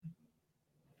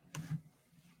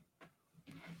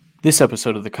This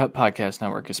episode of the Cut Podcast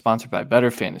Network is sponsored by Better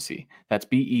Fantasy. That's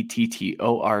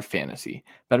BETTOR Fantasy.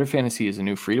 Better Fantasy is a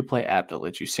new free-to-play app that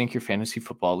lets you sync your fantasy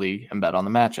football league and bet on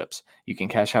the matchups. You can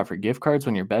cash out for gift cards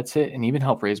when your bets hit and even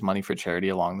help raise money for charity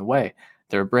along the way.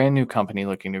 They're a brand new company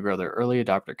looking to grow their early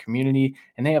adopter community,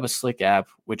 and they have a slick app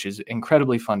which is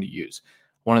incredibly fun to use.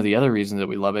 One of the other reasons that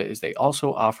we love it is they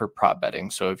also offer prop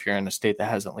betting. So if you're in a state that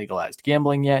hasn't legalized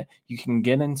gambling yet, you can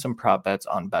get in some prop bets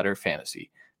on Better Fantasy.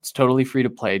 It's totally free to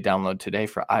play. Download today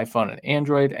for iPhone and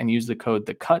Android and use the code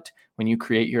THECUT when you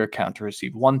create your account to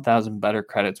receive 1,000 Better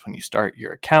credits when you start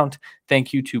your account.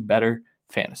 Thank you to Better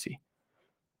Fantasy.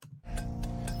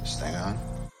 Stay on.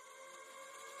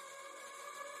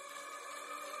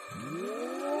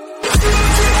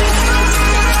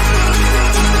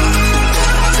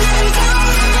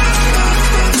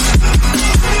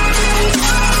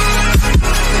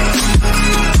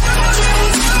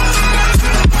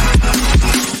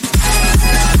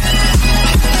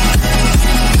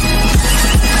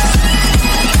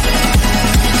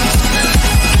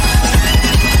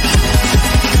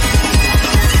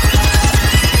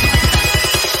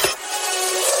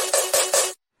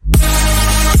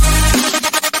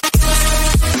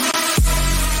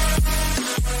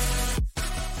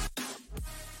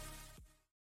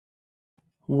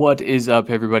 What is up,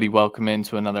 everybody? Welcome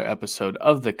into another episode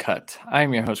of The Cut. I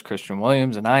am your host, Christian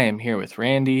Williams, and I am here with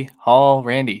Randy Hall.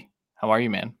 Randy, how are you,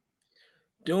 man?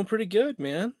 Doing pretty good,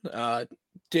 man.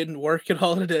 Didn't work at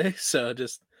all today, so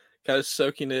just kind of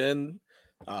soaking in.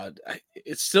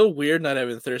 It's still weird not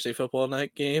having Thursday football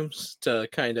night games to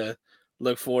kind of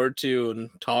look forward to and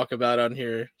talk about on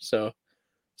here. So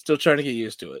still trying to get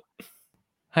used to it.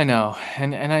 I know,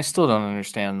 and I still don't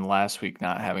understand last week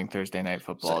not having Thursday night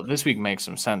football. This week makes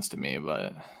some sense to me,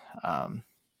 but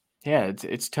yeah,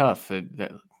 it's tough.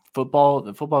 The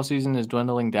football season is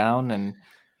dwindling down, and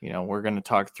we're going to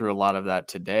talk through a lot of that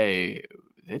today.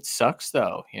 It sucks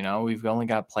though. We've only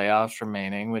got playoffs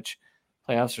remaining, which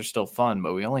playoffs are still fun,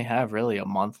 but we only have really a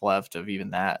month left of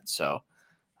even that. So,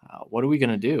 what are we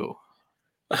going to do?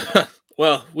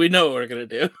 Well, we know what we're going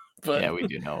to do. But, yeah, we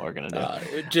do know what we're going to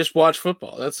do. Just watch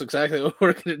football. That's exactly what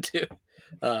we're going to do.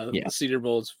 The Senior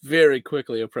Bowl is very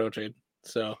quickly approaching,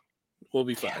 so we'll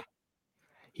be fine.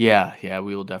 Yeah,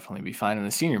 we will definitely be fine. In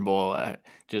the Senior Bowl,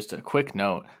 just a quick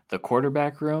note, the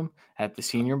quarterback room at the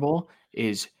Senior Bowl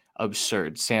is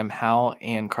absurd. Sam Howell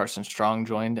and Carson Strong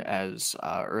joined as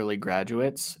early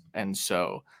graduates, and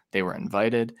so they were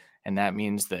invited. And that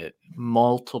means that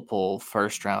multiple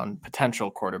first-round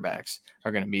potential quarterbacks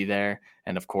are going to be there.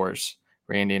 And, of course,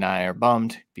 Randy and I are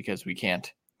bummed because we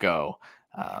can't go.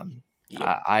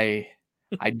 I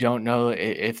don't know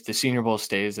if the Senior Bowl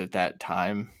stays at that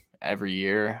time every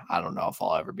year. I don't know if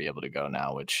I'll ever be able to go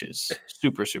now, which is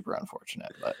super, super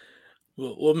unfortunate. But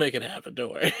we'll make it happen.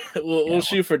 Don't worry. We'll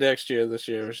shoot for next year. This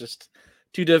year was just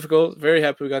too difficult. Very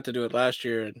happy we got to do it last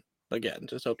year. And, again,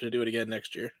 just hope to do it again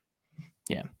next year.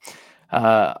 Yeah.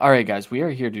 All right, guys, we are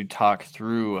here to talk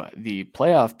through the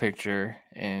playoff picture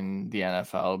in the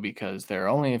NFL because there are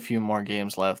only a few more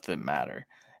games left that matter.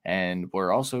 And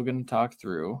we're also going to talk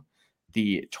through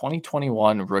the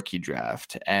 2021 rookie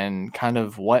draft and kind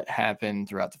of what happened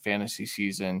throughout the fantasy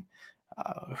season,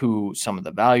 who some of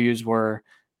the values were,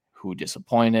 who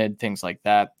disappointed, things like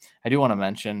that. I do want to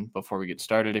mention before we get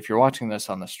started, if you're watching this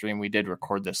on the stream, we did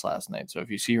record this last night. So if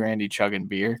you see Randy chugging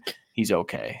beer, he's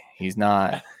okay. He's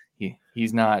not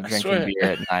drinking beer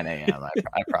at 9 a.m.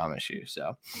 I promise you.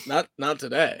 So not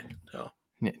today. No.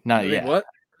 Not yet. What?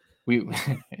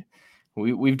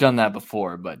 We've done that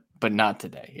before, but not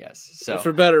today. Yes. So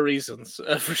for better reasons,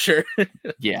 for sure.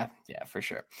 yeah, for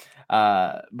sure.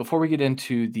 Before we get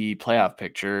into the playoff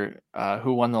picture,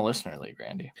 who won the listener league,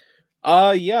 Randy?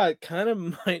 Yeah, it kind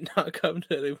of might not come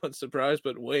to anyone's surprise,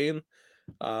 but Wayne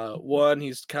won.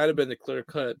 He's kind of been the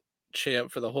clear-cut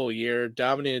champ for the whole year,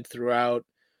 dominated throughout.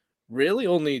 Really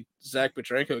only Zach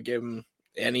Petrenko gave him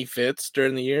any fits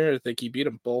during the year. I think he beat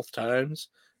him both times,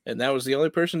 and that was the only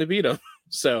person to beat him.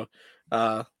 So,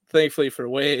 thankfully for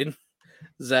Wayne,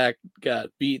 Zach got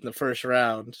beat in the first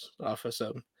round off of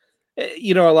some.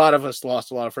 A lot of us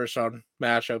lost a lot of first-round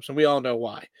matchups, and we all know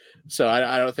why. So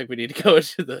I don't think we need to go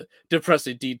into the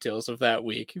depressing details of that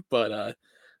week. But,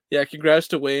 yeah, congrats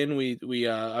to Wayne. We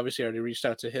obviously already reached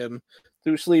out to him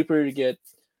through Sleeper to get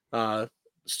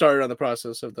started on the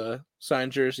process of the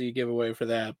signed jersey giveaway for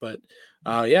that. But,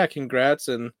 yeah, congrats.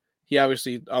 And he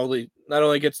obviously not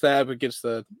only gets that, but gets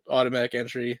the automatic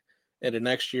entry into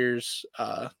next year's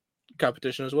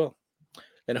competition as well.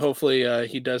 And hopefully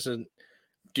he doesn't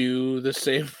do the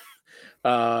same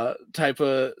type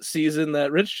of season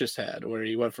that Rich just had, where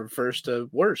he went from first to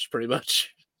worst, pretty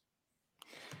much.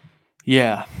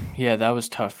 Yeah, that was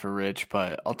tough for Rich,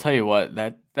 but I'll tell you what,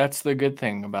 that's the good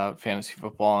thing about fantasy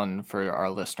football and for our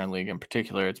listener league in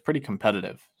particular, it's pretty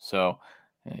competitive. So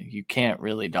you can't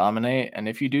really dominate, and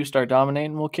if you do start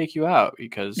dominating, we'll kick you out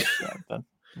because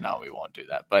no, we won't do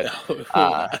that. But No, we will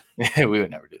not. we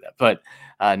would never do that. But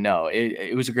no,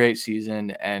 it was a great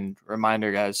season. And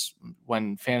reminder, guys,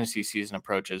 when fantasy season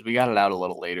approaches, we got it out a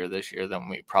little later this year than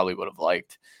we probably would have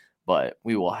liked, but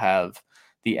we will have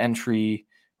the entry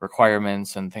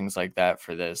requirements and things like that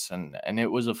for this, and it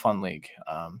was a fun league.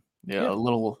 A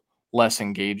little less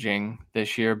engaging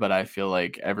this year, but I feel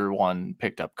like everyone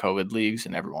picked up COVID leagues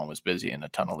and everyone was busy in a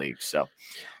ton of leagues. So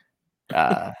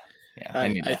I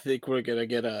think we're gonna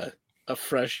get a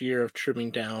fresh year of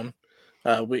trimming down.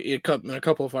 In a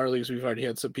couple of our leagues, we've already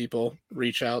had some people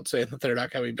reach out saying that they're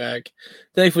not coming back.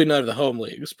 Thankfully, none of the home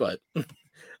leagues, but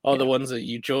all the ones that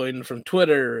you join from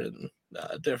Twitter and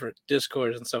different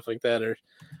Discords and stuff like that are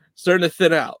starting to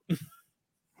thin out.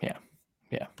 Yeah,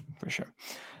 for sure.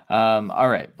 All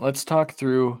right, let's talk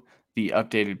through the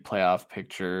updated playoff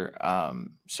picture.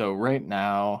 So right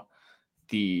now,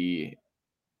 first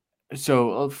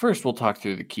we'll talk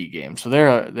through the key games. So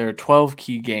there are 12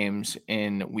 key games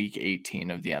in Week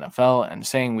 18 of the NFL, and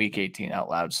saying Week 18 out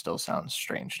loud still sounds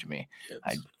strange to me.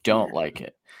 I don't like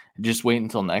it. Just wait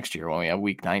until next year when we have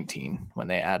Week 19, when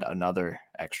they add another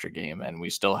extra game, and we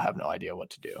still have no idea what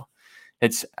to do. I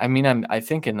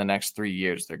think in the next 3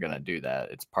 years they're going to do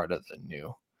that. It's part of the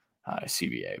new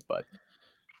CBA, but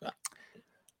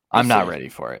I'm not ready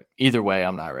for it. Either way,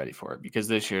 I'm not ready for it because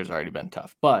this year's already been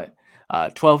tough. But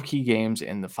 12 key games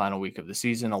in the final week of the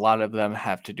season. A lot of them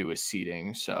have to do with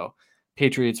seeding. So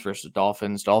Patriots versus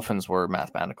Dolphins. Dolphins were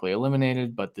mathematically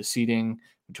eliminated, but the seeding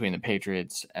between the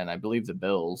Patriots and I believe the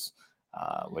Bills,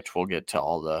 which we'll get to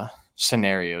all the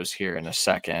scenarios here in a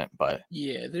second. But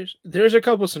yeah, there's a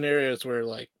couple scenarios where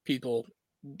like people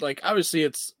like obviously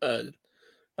it's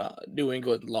New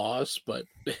England loss, but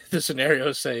the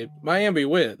scenarios say Miami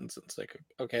wins. It's like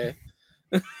okay,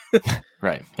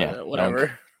 right, yeah,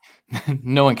 whatever.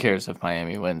 No one cares if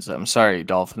Miami wins. I'm sorry,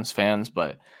 Dolphins fans,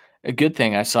 but a good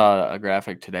thing I saw a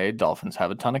graphic today. Dolphins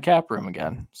have a ton of cap room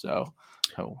again, so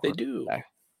They do.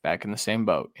 back in the same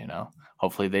boat.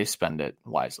 Hopefully they spend it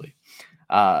wisely.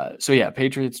 So yeah,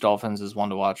 Patriots Dolphins is one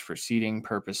to watch for seeding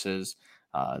purposes.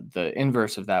 The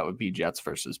inverse of that would be Jets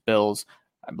versus Bills.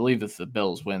 I believe if the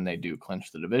Bills win, they do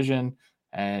clinch the division,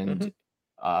 and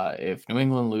if New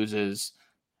England loses,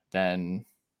 then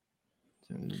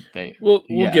we'll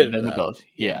get then the Bills.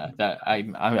 Yeah, that I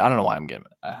don't know why I'm getting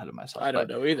ahead of myself. I don't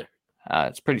know either.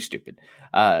 It's pretty stupid.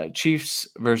 Chiefs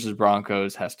versus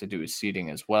Broncos has to do with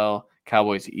seeding as well.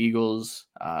 Cowboys Eagles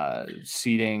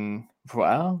seeding.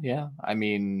 Well, yeah. I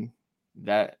mean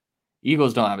that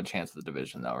Eagles don't have a chance at the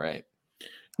division though, right?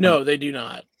 No, they do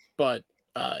not. But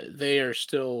they are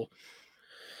still.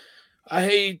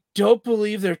 I don't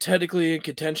believe they're technically in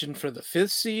contention for the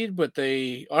 5th seed, but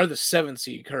they are the 7th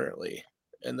seed currently.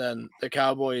 And then the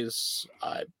Cowboys,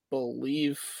 I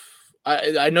believe,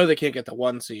 I know they can't get the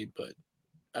 1 seed, but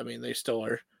I mean, they still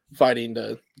are fighting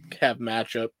to have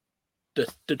matchup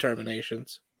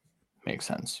determinations. Makes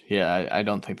sense. Yeah, I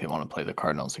don't think they want to play the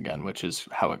Cardinals again, which is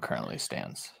how it currently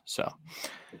stands. So,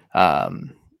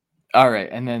 all right.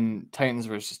 And then Titans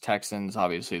versus Texans.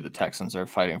 Obviously, the Texans are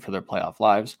fighting for their playoff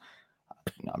lives.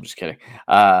 No, I'm just kidding.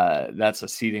 That's a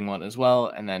seeding one as well.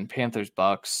 And then Panthers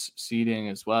Bucks seeding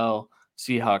as well.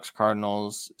 Seahawks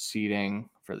Cardinals seeding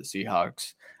for the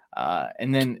Seahawks.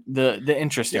 And then the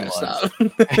interesting ones.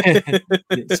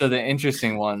 So the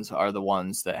interesting ones are the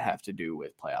ones that have to do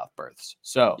with playoff berths.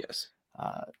 So yes.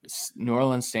 New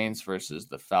Orleans Saints versus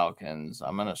the Falcons.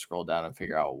 I'm going to scroll down and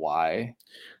figure out why.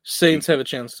 Saints have a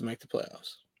chance to make the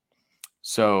playoffs.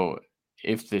 So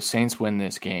if the Saints win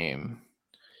this game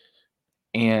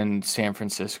and San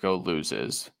Francisco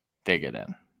loses, they get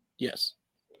in. Yes.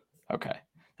 Okay.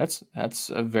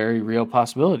 That's a very real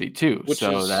possibility too. Which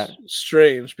is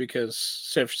strange because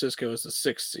San Francisco is the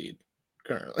 6th seed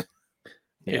currently.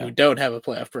 Yeah. We don't have a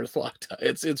playoff berth locked up.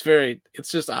 It's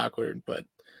just awkward, but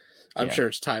I'm sure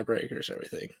it's tiebreakers,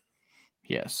 everything.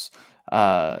 Yes.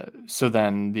 So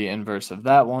then the inverse of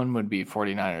that one would be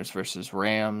 49ers versus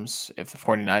Rams. If the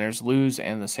 49ers lose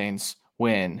and the Saints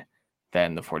win,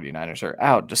 then the 49ers are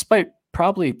out, despite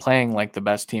probably playing like the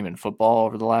best team in football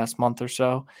over the last month or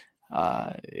so.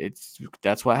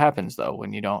 That's what happens though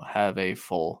when you don't have a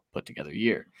full put together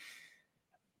year.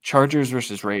 Chargers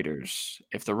versus Raiders.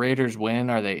 If the Raiders win,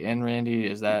 are they in, Randy?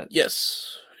 Is that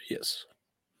yes?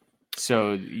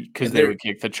 So because they would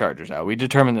kick the Chargers out. We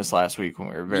determined this last week when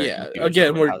we were very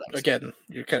again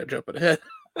you're kind of jumping ahead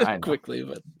quickly,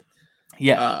 but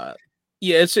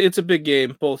Yeah, it's a big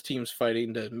game. Both teams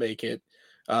fighting to make it.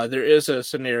 There is a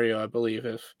scenario, I believe,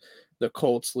 if the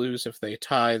Colts lose, if they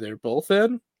tie, they're both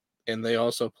in, and they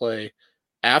also play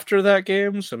after that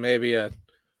game. So maybe a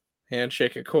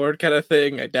handshake accord kind of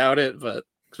thing. I doubt it, but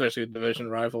especially with division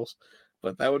rivals.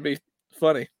 But that would be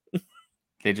funny.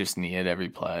 They just knee it every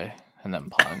play and then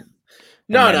punt, and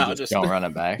No, then no, just just don't run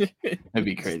it back. That'd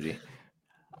be crazy.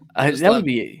 just That let would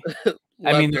be.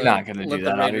 I let mean, they're the not going to let do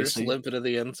the that, Raiders obviously. limp into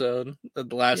the end zone at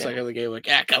the last Yeah. second of the game. Like,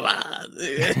 come on.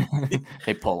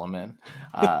 They pull them in.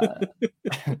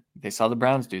 They saw the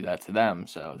Browns do that to them,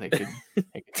 so they could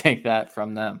take that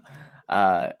from them.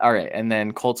 All right, and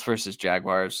then Colts versus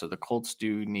Jaguars. So the Colts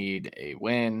do need a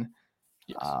win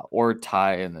Yes. or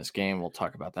tie in this game. We'll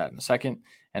talk about that in a second.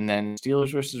 And then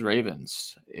Steelers versus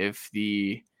Ravens.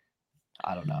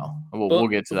 I don't know. But We'll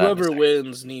get to that in a whoever second.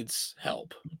 wins needs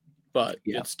help, but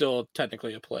Yeah. it's still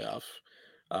technically a playoff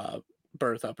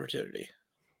berth opportunity.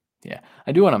 Yeah,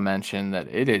 I do want to mention that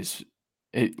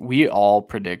we all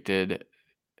predicted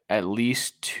at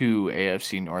least 2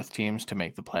 AFC North teams to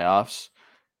make the playoffs.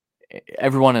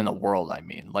 Everyone in the world, I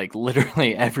mean, like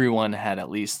literally everyone had at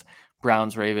least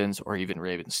Browns Ravens or even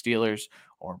Ravens Steelers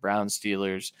or Browns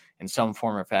Steelers in some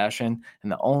form or fashion.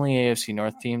 And the only AFC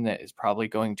North team that is probably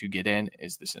going to get in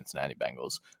is the Cincinnati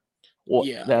Bengals. Well,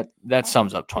 Yeah. that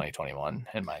sums up 2021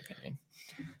 in my opinion.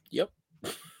 Yep.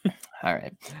 All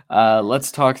right.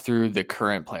 Let's talk through the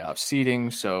current playoff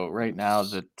seeding. So right now,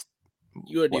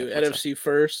 You would do NFC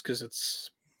first because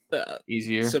it's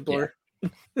easier, simpler.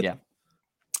 Yeah.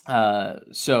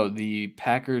 So the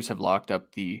Packers have locked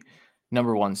up the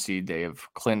number 1 seed. They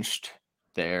have clinched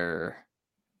their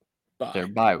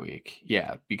bye week.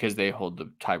 Yeah, because they hold the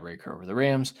tiebreaker over the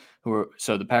Rams.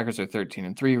 So the Packers are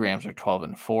 13-3. Rams are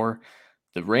 12-4.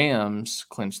 The Rams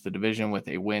clinched the division with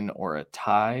a win or a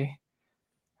tie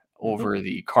over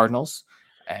the Cardinals,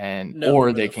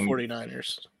 or they can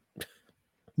 49ers.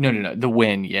 No. The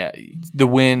win, yeah. The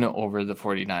win over the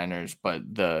 49ers, but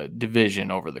the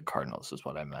division over the Cardinals is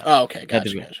what I meant. Oh, okay.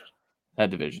 Gotcha. That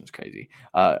division's crazy.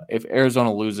 If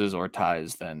Arizona loses or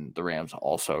ties, then the Rams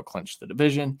also clinch the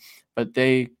division, but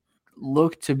they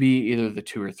look to be either the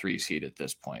 2 or 3 seed at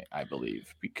this point, I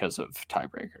believe, because of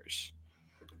tiebreakers.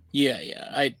 Yeah.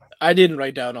 I didn't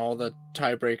write down all the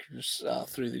tiebreakers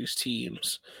through these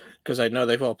teams because I know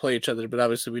they've all played each other, but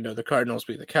obviously we know the Cardinals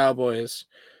beat the Cowboys.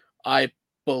 I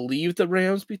believe the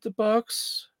Rams beat the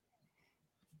Bucks.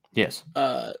 Yes.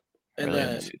 And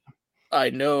then I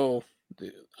know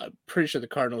I'm pretty sure the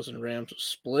Cardinals and Rams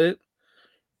split.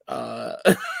 Yeah.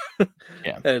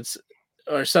 There's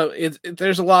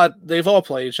a lot. They've all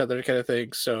played each other, kind of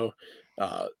thing. So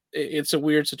it's a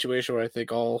weird situation where I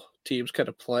think all teams kind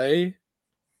of play.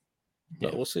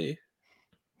 But we'll see.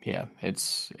 Yeah,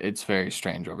 it's very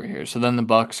strange over here. So then the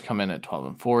Bucks come in at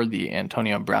 12-4. The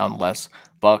Antonio Brown-less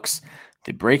Bucks.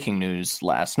 The breaking news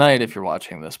last night, if you're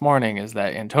watching this morning, is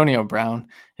that Antonio Brown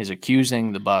is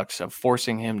accusing the Bucks of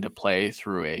forcing him to play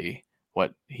through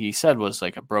what he said was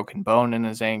like a broken bone in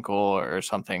his ankle or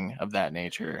something of that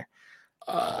nature.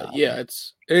 Yeah,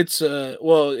 it's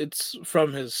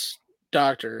from his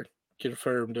doctor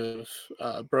confirmed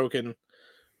of broken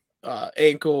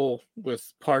ankle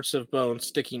with parts of bone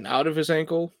sticking out of his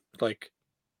ankle, like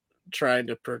trying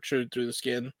to protrude through the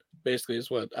skin. Basically, is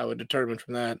what I would determine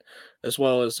from that, as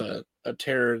well as a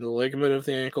tear in the ligament of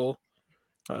the ankle.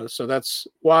 So that's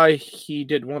why he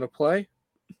didn't want to play.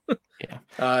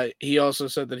 Yeah. He also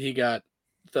said that he got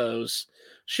those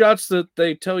shots that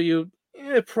they tell you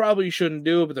probably shouldn't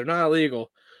do, but they're not illegal.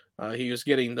 He was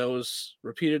getting those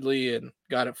repeatedly and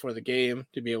got it for the game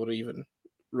to be able to even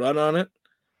run on it.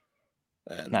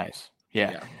 And, nice.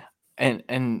 Yeah.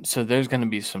 And so there's going to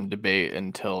be some debate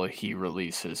until he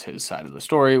releases his side of the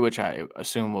story, which I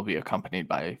assume will be accompanied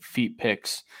by feet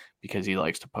pics because he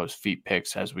likes to post feet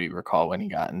pics, as we recall when he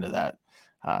got into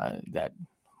that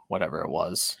whatever it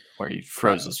was where he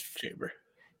froze his chamber.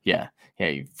 Yeah,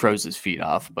 he froze his feet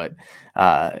off. But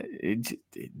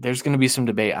there's going to be some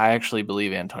debate. I actually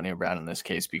believe Antonio Brown in this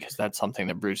case because that's something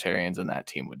that Bruce Arians and that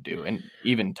team would do, and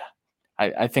even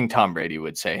I think Tom Brady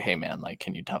would say, "Hey man, like,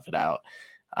 can you tough it out?"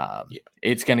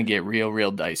 It's going to get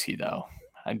real dicey, though.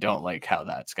 I don't like how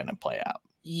that's going to play out.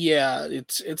 Yeah,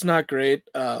 it's not great.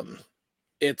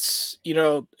 It's,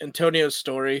 Antonio's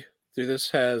story through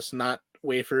this has not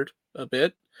wavered a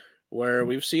bit, where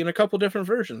we've seen a couple different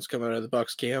versions come out of the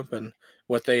Bucks camp and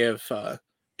what they have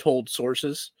told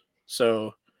sources.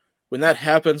 So when that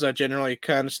happens, I generally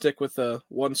kind of stick with the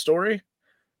one story,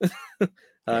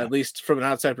 at least from an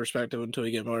outside perspective, until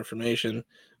we get more information.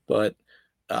 But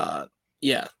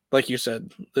yeah, like you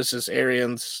said, this is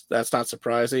Arians. That's not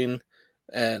surprising.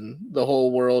 and the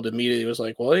whole world immediately was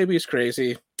like, well, AB's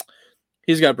crazy.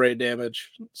 He's got brain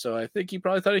damage. So I think he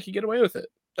probably thought he could get away with it.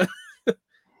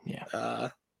 Yeah.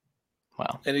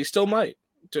 Wow. And he still might.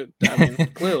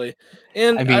 Clearly.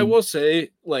 And I will say,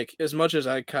 like, as much as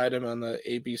I kite him on the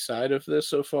AB side of this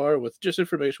so far, with just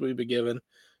information we've been given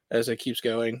as it keeps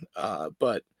going,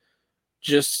 but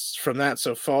just from that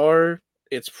so far,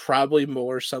 it's probably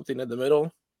more something in the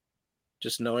middle.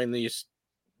 Just knowing these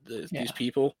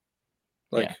people,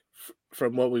 like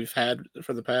from what we've had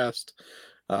for the past.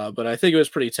 But I think it was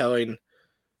pretty telling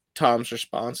Tom's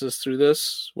responses through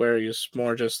this, where he was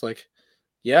more just like,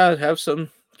 yeah, have some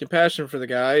compassion for the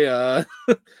guy.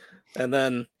 And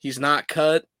then he's not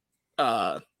cut,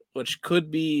 which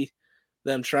could be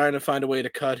them trying to find a way to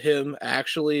cut him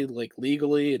actually, like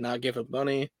legally, and not give him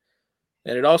money.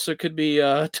 And it also could be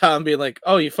Tom being like,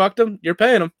 oh, you fucked him? You're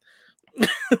paying him.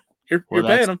 you're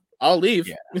paying him. I'll leave.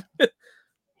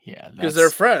 Yeah. Because they're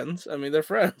friends. I mean, they're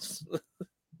friends.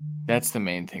 That's the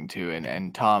main thing too.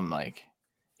 And Tom, like,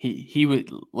 he would,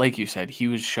 like you said, he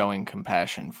was showing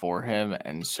compassion for him.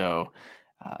 And so,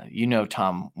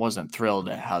 Tom wasn't thrilled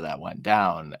at how that went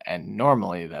down. And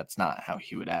normally that's not how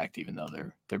he would act, even though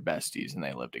they're besties and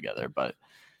they live together. But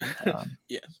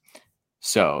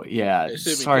So,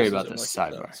 sorry about this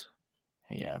sidebar.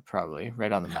 Yeah, probably.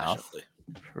 Right on the mouth.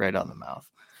 Right on the mouth.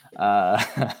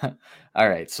 All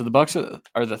right. So the Bucks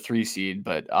are the 3 seed,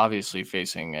 but obviously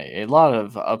facing a lot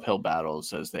of uphill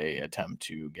battles as they attempt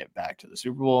to get back to the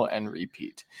Super Bowl and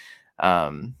repeat.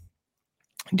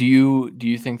 Do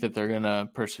you think that they're gonna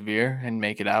persevere and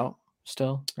make it out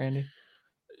still, Randy?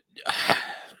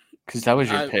 Because that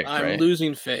was your pick, right? I'm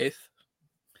losing faith.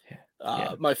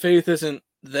 My faith isn't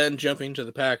then jumping to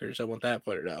the Packers. I want that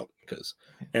pointed out because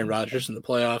Aaron Rodgers in the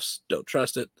playoffs, don't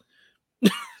trust it.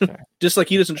 Just like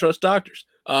he doesn't trust doctors.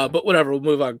 But whatever, we'll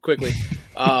move on quickly.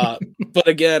 But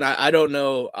again, I don't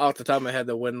know off the top of my head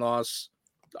the win-loss.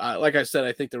 Like I said,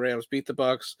 I think the Rams beat the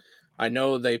Bucks. I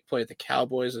know they played the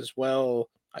Cowboys as well.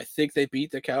 I think they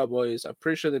beat the Cowboys. I'm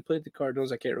pretty sure they played the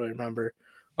Cardinals. I can't really remember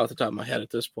off the top of my head at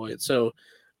this point. So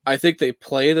I think they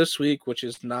play this week, which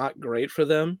is not great for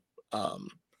them,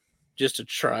 just to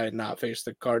try and not face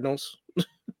the Cardinals.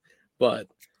 But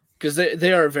because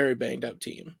they are a very banged up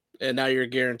team. And now you're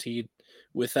guaranteed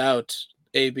without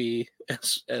AB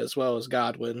as well as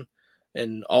Godwin,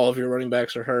 and all of your running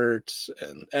backs are hurt,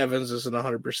 and Evans isn't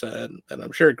 100%, and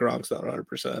I'm sure Gronk's not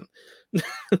 100%.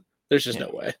 There's just no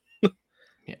way.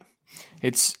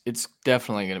 It's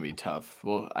definitely going to be tough.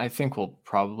 Well, I think we'll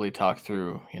probably talk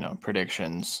through,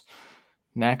 predictions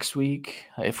next week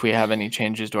if we have any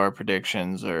changes to our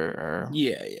predictions or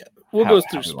we'll go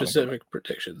through specific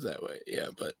predictions that way.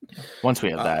 But once we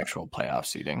have the actual playoff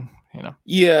seeding,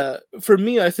 for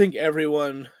me, I think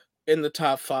everyone in the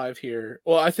top 5 here,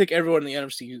 well, I think everyone in the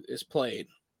NFC is played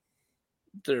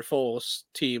their full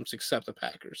teams except the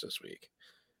Packers this week.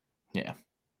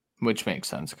 Which makes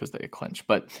sense because they clinched.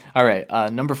 But all right,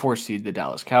 number 4 seed, the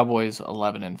Dallas Cowboys,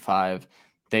 11-5.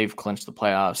 They've clinched the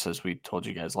playoffs, as we told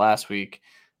you guys last week.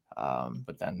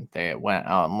 But then they went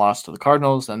out and lost to the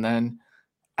Cardinals. And then,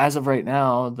 as of right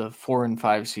now, the 4 and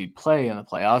 5 seed play in the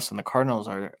playoffs, and the Cardinals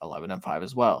are 11-5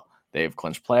 as well. They've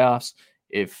clinched playoffs.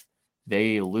 If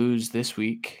they lose this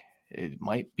week, it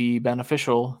might be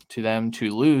beneficial to them to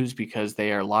lose because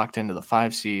they are locked into the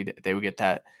 5 seed. They would get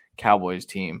that Cowboys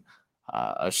team.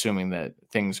 Assuming that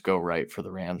things go right for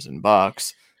the Rams and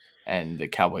Bucks and the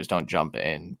Cowboys don't jump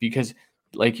in. Because,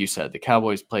 like you said, the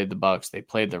Cowboys played the Bucks, they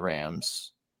played the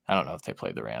Rams. I don't know if they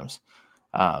played the Rams.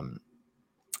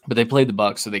 But they played the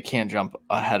Bucks, so they can't jump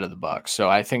ahead of the Bucks. So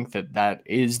I think that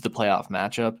is the playoff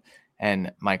matchup.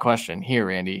 And my question here,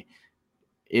 Randy,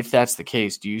 if that's the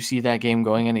case, do you see that game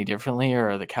going any differently, or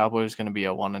are the Cowboys going to be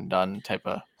a one-and-done type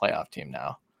of playoff team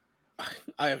now?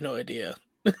 I have no idea.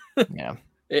 Yeah.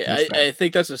 I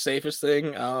think that's the safest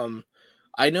thing.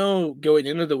 I know going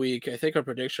into the week, I think our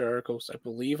prediction articles, I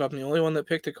believe I'm the only one that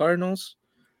picked the Cardinals.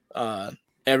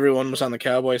 Everyone was on the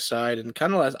Cowboys side, and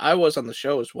kind of as I was on the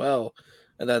show as well.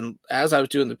 And then as I was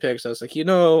doing the picks, I was like,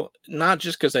 not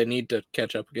just because I need to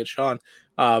catch up against Sean,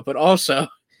 but also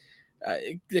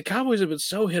the Cowboys have been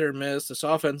so hit or miss. This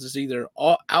offense is either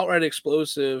outright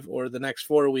explosive or the next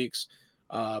 4 weeks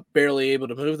barely able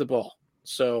to move the ball.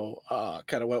 So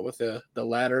kind of went with the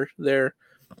latter there.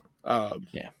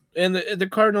 And the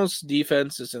Cardinals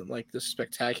defense isn't like this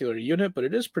spectacular unit, but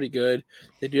it is pretty good.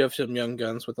 They do have some young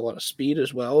guns with a lot of speed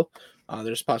as well.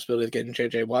 There's a possibility of getting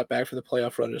J.J. Watt back for the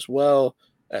playoff run as well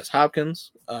as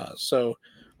Hopkins. So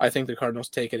I think the Cardinals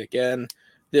take it again.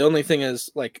 The only thing is,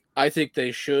 I think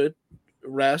they should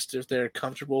rest if they're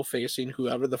comfortable facing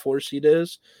whoever the 4 seed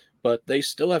is. but they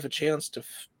still have a chance to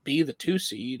be the 2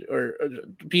 seed or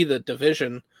be the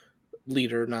division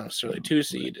leader, not necessarily 2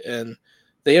 seed, and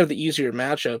they have the easier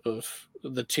matchup of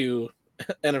the two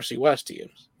NFC West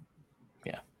teams.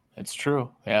 Yeah, it's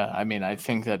true. Yeah, I mean, I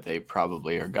think that they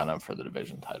probably are gunning for the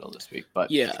division title this week,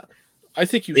 but yeah, I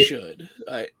think you should.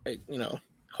 I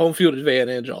home field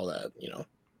advantage, all that,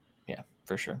 Yeah,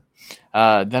 for sure.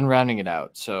 Then rounding it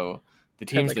out, so the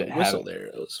teams like that a whistle have there.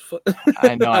 It was fun.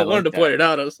 I know I wanted to point it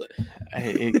out. I was like,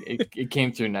 it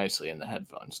came through nicely in the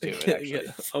headphones too. It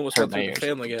actually almost hurt went my through ears. the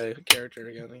Family Guy character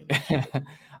again.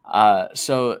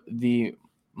 So the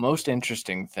most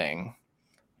interesting thing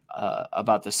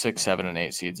about the 6, 7, and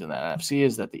 8 seeds in the NFC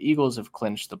is that the Eagles have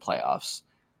clinched the playoffs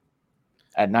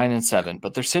at 9 and 7,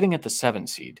 but they're sitting at the 7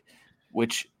 seed,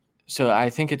 so I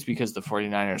think it's because the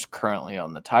 49ers currently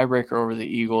own the tiebreaker over the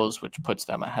Eagles, which puts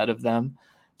them ahead of them.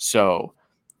 So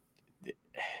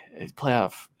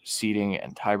playoff seeding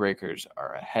and tiebreakers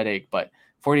are a headache, but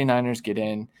 49ers get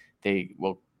in. They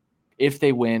will, if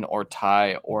they win or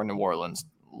tie, or New Orleans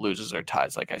loses or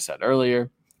ties, like I said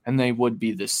earlier, and they would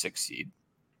be the 6 seed.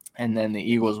 And then the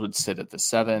Eagles would sit at the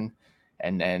 7,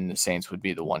 and then the Saints would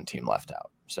be the 1 team left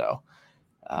out. So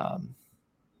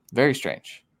very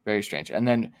strange, very strange. And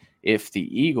then if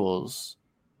the Eagles,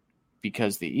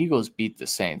 because the Eagles beat the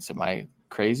Saints, am I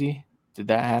crazy? Did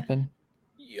that happen?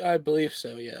 I believe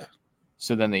so, yeah.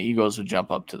 So then the Eagles would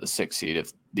jump up to the 6 seed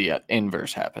if the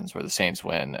inverse happens, where the Saints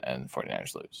win and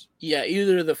 49ers lose. Yeah,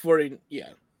 either the 49ers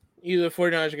are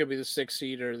going to be the 6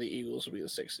 seed or the Eagles will be the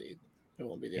 6 seed. It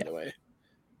won't be the other way.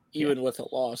 Even with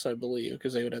a loss, I believe,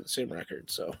 because they would have the same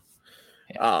record. So,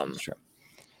 that's true.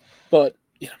 But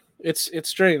it's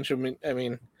strange. I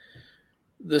mean,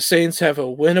 the Saints have a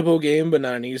winnable game, but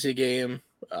not an easy game.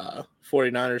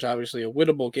 49ers obviously a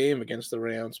winnable game against the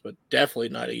Rams, but definitely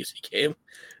not an easy game.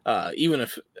 Even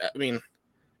if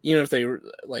they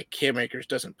like Cam Akers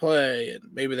doesn't play and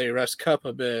maybe they rest Kupp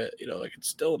a bit, it's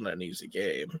still not an easy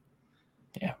game.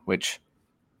 Yeah, which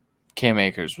Cam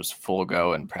Akers was full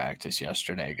go in practice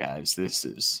yesterday, guys. This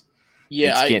is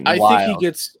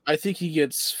I think he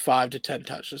gets 5 to 10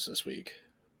 touches this week.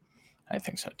 I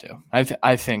think so too.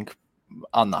 I think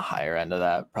on the higher end of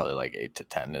that, probably like 8 to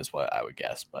 10 is what I would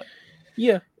guess. But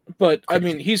yeah, but I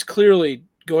mean, he's clearly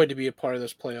going to be a part of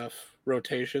this playoff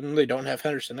rotation. They don't have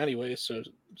Henderson anyway, so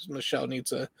Michelle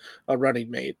needs a running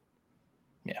mate.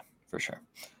 Yeah, for sure.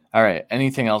 All right.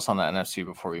 Anything else on the NFC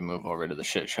before we move over to the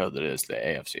shit show that is the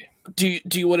AFC?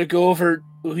 Do you want to go over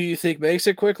who you think makes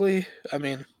it quickly? I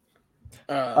mean,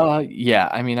 yeah.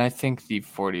 I mean, I think the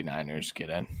 49ers get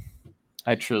in.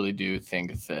 I truly do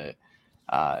think that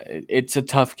it's a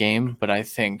tough game, but I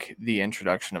think the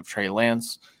introduction of Trey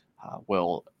Lance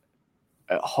will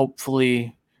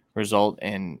hopefully result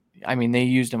in. I mean, they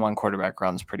used him on quarterback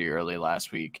runs pretty early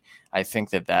last week. I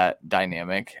think that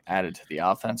dynamic added to the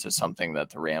offense is something that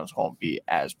the Rams won't be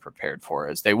as prepared for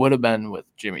as they would have been with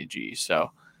Jimmy G. So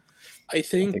I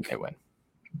think they win.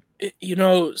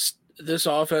 This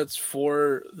offense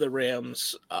for the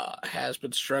Rams has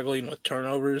been struggling with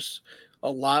turnovers a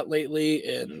lot lately,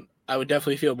 and I would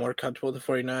definitely feel more comfortable with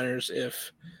the 49ers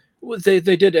if they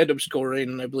did end up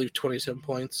scoring, I believe, 27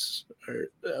 points or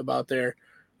about there.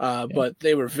 But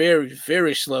they were very,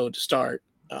 very slow to start.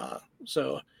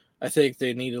 So I think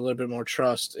they need a little bit more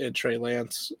trust in Trey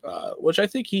Lance, which I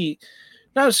think he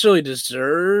not necessarily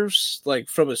deserves, like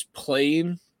from his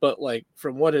playing, but like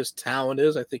from what his talent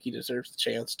is. I think he deserves the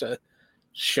chance to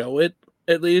show it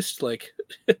at least, like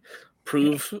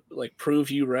prove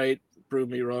you right, prove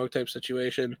me wrong type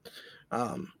situation.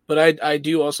 But I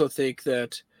do also think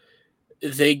that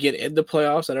they get in the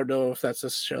playoffs. I don't know if that's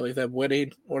necessarily them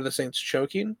winning or the Saints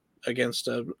choking against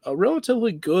a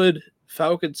relatively good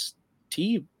Falcons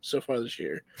team so far this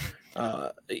year.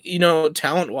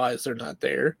 Talent-wise, they're not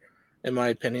there, in my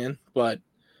opinion, but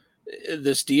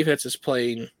this defense is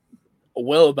playing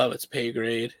well above its pay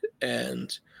grade.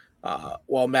 And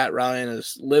while Matt Ryan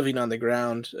is living on the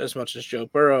ground as much as Joe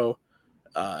Burrow,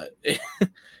 and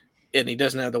he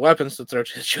doesn't have the weapons to throw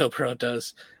to Joe Burrow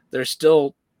does, they're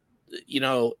still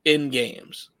in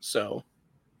games. So,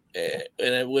 and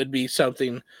it would be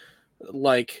something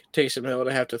like Taysom Hill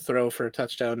to have to throw for a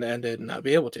touchdown to end it and not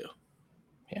be able to.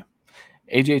 Yeah.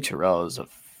 AJ Terrell is a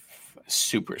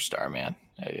superstar, man,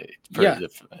 for the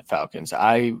Falcons.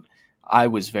 I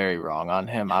was very wrong on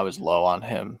him. I was low on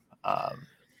him. I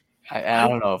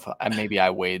don't know if I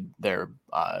weighed their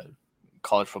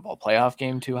college football playoff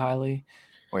game too highly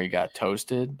where he got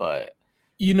toasted, but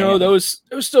that was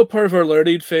still part of our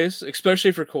learning phase,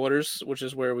 especially for quarters, which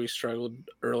is where we struggled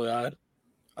early on.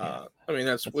 I mean,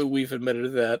 that's we've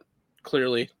admitted that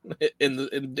clearly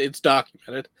it's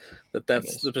documented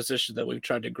that's the position that we've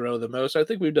tried to grow the most. I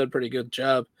think we've done a pretty good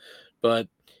job, but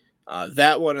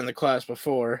that one in the class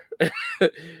before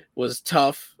was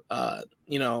tough. I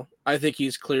think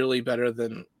he's clearly better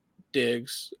than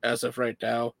Diggs as of right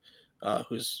now,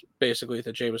 who's basically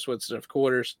the Jameis Winston of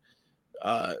quarters.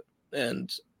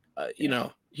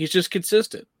 He's just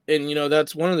consistent. And,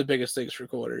 that's one of the biggest things for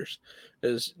quarters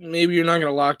is maybe you're not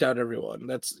going to lock down everyone.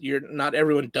 Not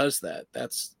everyone does that.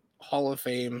 That's Hall of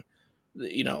Fame,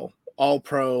 all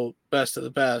pro, best of the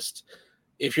best.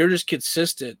 If you're just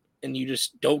consistent and you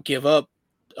just don't give up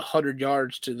 100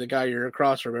 yards to the guy you're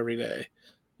across from every day,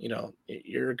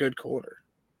 you're a good corner.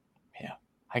 Yeah.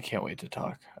 I can't wait to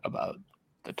talk about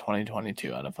the 2022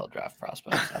 NFL draft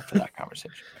prospects after that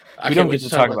conversation. We don't get to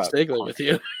talk about Stigler with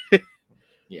you.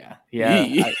 Yeah.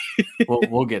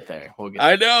 We'll get there.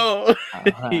 I know.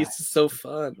 He's so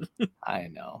fun. I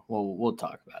know. We'll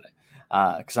talk about it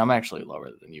because I'm actually lower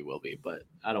than you will be, but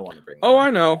I don't want to bring. I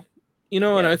know.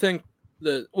 And I think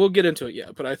that we'll get into it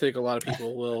yet, but I think a lot of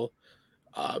people will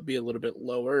be a little bit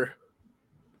lower,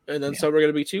 and then some are going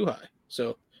to be too high.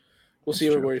 So we'll see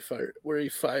where he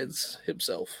finds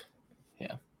himself.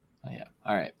 Yeah.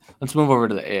 All right. Let's move over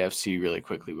to the AFC really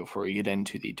quickly before we get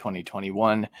into the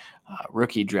 2021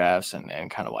 rookie drafts and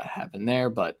kind of what happened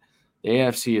there. But the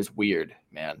AFC is weird,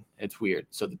 man. It's weird.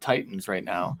 So the Titans right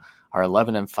now are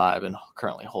 11-5 and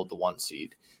currently hold the 1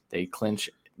 seed. They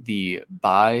clinch the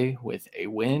bye with a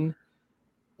win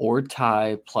or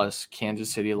tie plus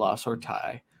Kansas City loss or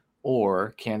tie,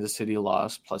 or Kansas City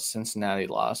loss plus Cincinnati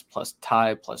loss plus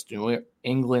tie plus New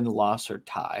England loss or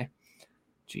tie.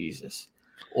 Jesus.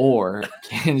 Or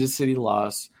Kansas City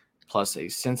loss plus a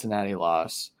Cincinnati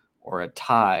loss, or a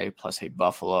tie plus a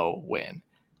Buffalo win.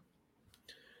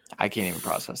 I can't even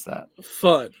process that.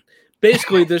 Fun.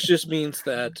 Basically, this just means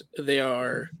that there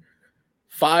are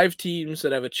 5 teams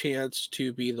that have a chance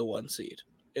to be the 1 seed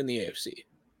in the AFC.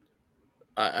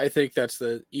 I think that's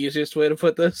the easiest way to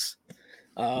put this.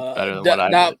 Better than what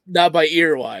I did. Not by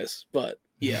ear wise, but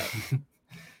yeah.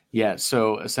 Yeah.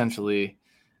 So essentially,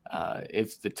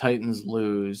 if the Titans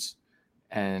lose,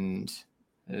 and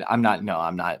I'm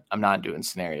not doing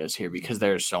scenarios here because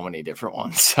there's so many different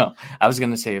ones. So I was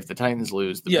going to say if the Titans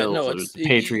lose, the Bills lose, the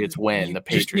Patriots win, the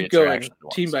Patriots are actually the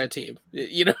ones. Team by team,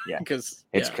 because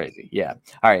it's crazy. Yeah.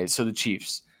 All right. So the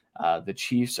Chiefs are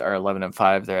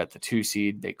 11-5. They're at the 2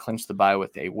 seed. They clinch the bye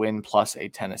with a win plus a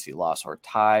Tennessee loss or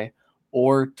tie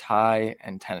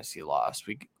and Tennessee loss.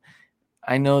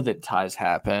 I know that ties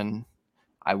happen.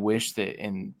 I wish that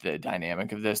in the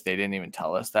dynamic of this, they didn't even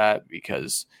tell us that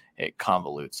because it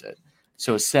convolutes it.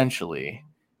 So essentially,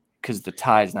 because the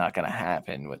tie is not going to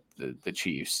happen with the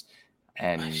Chiefs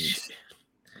and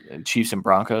Chiefs and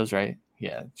Broncos, right?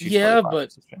 Yeah.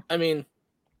 But I mean,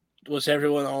 was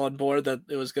everyone all on board that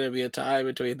it was going to be a tie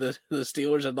between the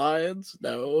Steelers and Lions?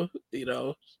 No,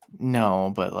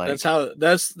 No, but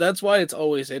that's why it's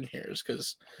always in here, is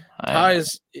because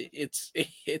ties. It's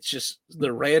just the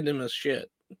randomest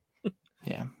shit.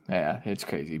 Yeah, it's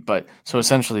crazy. But so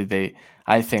essentially,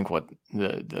 I think what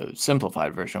the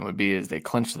simplified version would be is they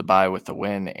clinch the bye with a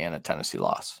win and a Tennessee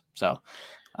loss. So,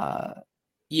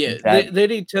 they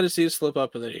need Tennessee to slip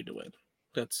up and they need to win.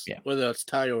 Whether that's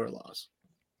tie or a loss,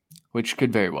 which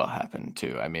could very well happen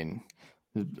too. I mean,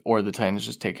 or the Titans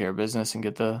just take care of business and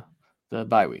get the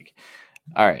bye week.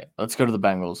 All right, let's go to the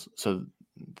Bengals. So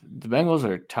the Bengals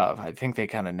are tough. I think they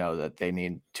kind of know that they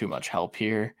need too much help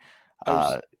here.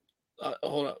 Hold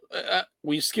on.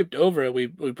 We skipped over it. We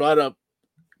brought up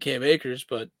Cam Akers,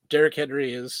 but Derrick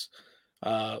Henry is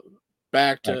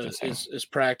back to his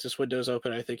practice windows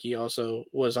open. I think he also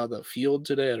was on the field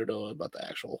today. I don't know about the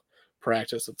actual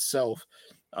practice itself.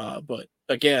 But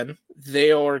again,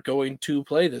 they are going to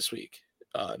play this week.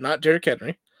 Not Derrick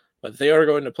Henry, but they are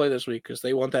going to play this week because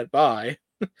they want that bye.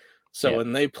 So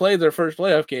when they play their first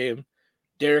playoff game,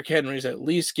 Derrick Henry's at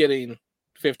least getting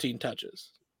 15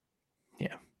 touches.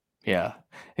 Yeah.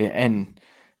 And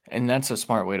that's a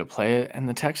smart way to play it. And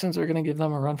the Texans are going to give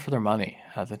them a run for their money.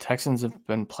 The Texans have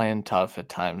been playing tough at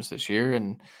times this year,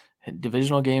 and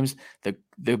divisional games.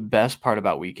 The best part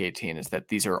about Week 18 is that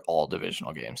these are all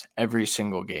divisional games. Every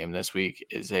single game this week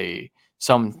is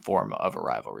some form of a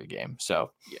rivalry game.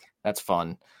 So that's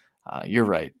fun. You're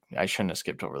right. I shouldn't have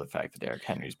skipped over the fact that Derrick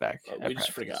Henry's back. We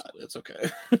just forgot. It's okay.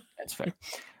 That's fair.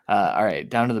 All right,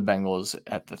 down to the Bengals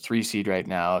at the 3 seed right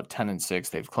now, 10-6.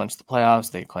 They've clinched the playoffs.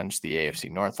 They clinched the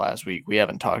AFC North last week. We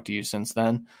haven't talked to you since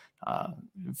then.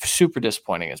 Super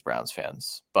disappointing as Browns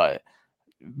fans, but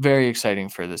very exciting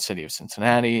for the city of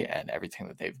Cincinnati and everything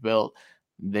that they've built.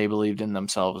 They believed in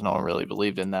themselves. No one really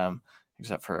believed in them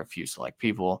except for a few select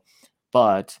people.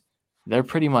 but they're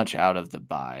pretty much out of the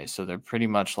bye, so they're pretty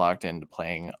much locked into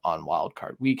playing on Wild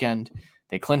Card Weekend.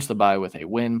 They clinched the bye with a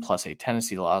win plus a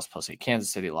Tennessee loss plus a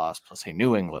Kansas City loss plus a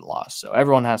New England loss. So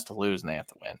everyone has to lose and they have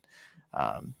to win.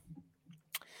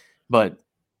 But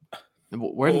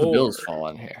where do the Bills fall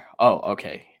in here? Oh,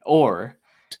 okay. Or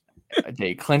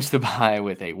they clinch the bye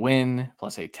with a win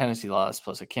plus a Tennessee loss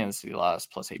plus a Kansas City loss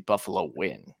plus a Buffalo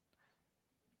win.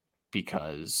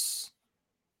 Because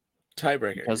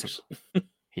tiebreakers.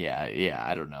 Yeah,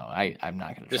 I don't know. I'm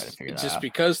not going to try to figure that out. Just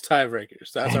because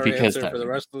tiebreakers. That's our answer for the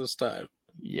rest of this time.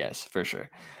 Yes, for sure.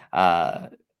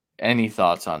 Any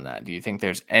thoughts on that? Do you think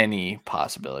there's any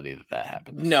possibility that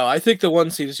happens? No, I think the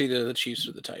 1 seed is either the Chiefs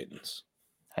or the Titans.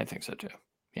 I think so too.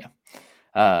 Yeah.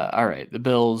 All right. The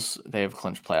Bills, they have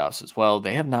clinched playoffs as well.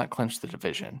 They have not clinched the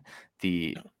division.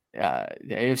 The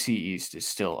AFC East is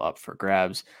still up for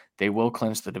grabs. They will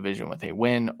clinch the division with a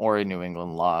win or a New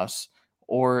England loss,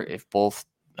 or if both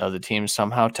of the teams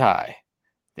somehow tie,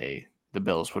 the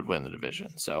Bills would win the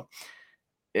division. So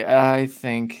I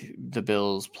think the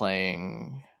Bills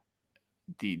playing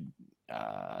the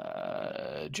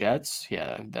Jets.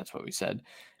 Yeah, that's what we said.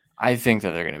 I think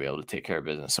that they're going to be able to take care of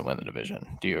business and win the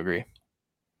division. Do you agree?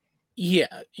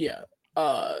 Yeah.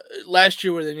 Last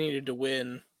year where they needed to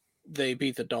win, they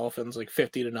beat the Dolphins like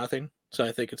 50-0. So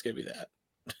I think it's going to be that.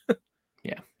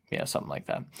 Yeah, something like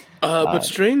that. But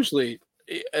strangely,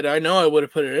 and I know I would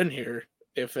have put it in here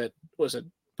if it was a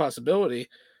possibility,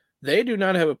 they do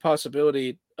not have a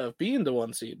possibility of being the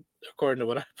 1 seed, according to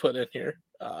what I put in here.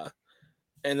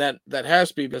 And that has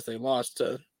to be because they lost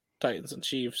to Titans and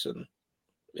Chiefs and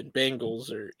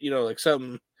Bengals, or like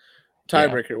something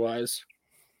tiebreaker wise.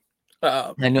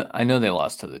 I know they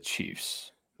lost to the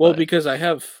Chiefs. Well, because I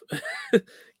have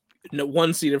no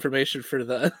 1 seed information for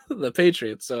the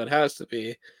Patriots, so it has to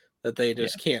be that they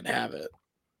just can't have it.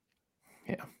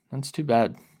 Yeah, that's too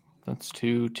bad. That's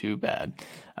too bad.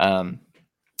 All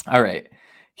right.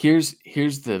 Here's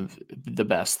the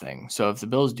best thing. So if the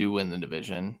Bills do win the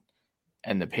division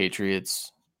and the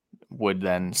Patriots would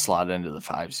then slot into the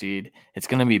 5 seed, it's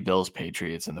going to be Bills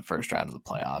Patriots in the first round of the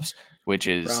playoffs, which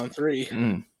is round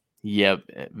 3. Yep,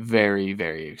 very,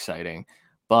 very exciting.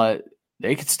 But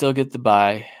they could still get the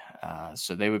bye.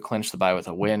 So they would clinch the bye with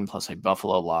a win plus a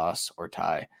Buffalo loss or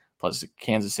tie plus a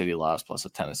Kansas City loss plus a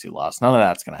Tennessee loss. None of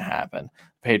that's going to happen.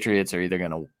 Patriots are either going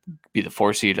to be the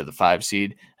 4 seed or the 5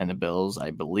 seed, and the Bills,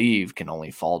 I believe, can only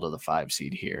fall to the 5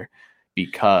 seed here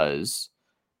because,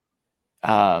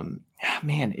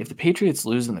 if the Patriots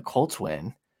lose and the Colts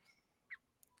win,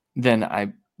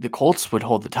 then the Colts would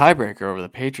hold the tiebreaker over the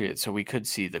Patriots, so we could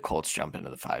see the Colts jump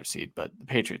into the 5 seed, but the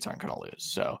Patriots aren't going to lose.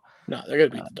 So no, they're going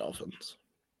to beat the Dolphins.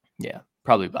 Yeah,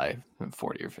 probably by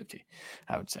 40 or 50,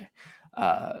 I would say.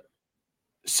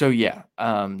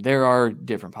 There are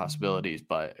different possibilities,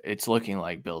 but it's looking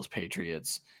like Bills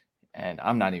Patriots, and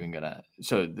I'm not even going to.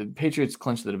 So the Patriots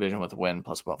clinch the division with a win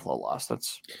plus Buffalo loss.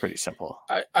 That's pretty simple.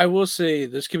 I will say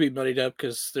this could be muddied up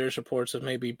because there's reports of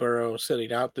maybe Burrow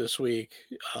sitting out this week.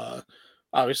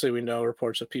 Obviously, we know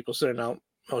reports of people sitting out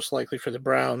most likely for the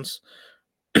Browns.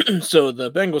 So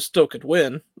the Bengals still could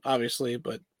win, obviously,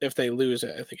 but if they lose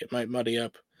it, I think it might muddy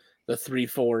up the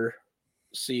 3-4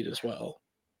 seed as well.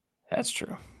 That's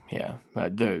true. Yeah,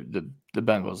 but the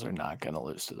Bengals are not going to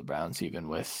lose to the Browns, even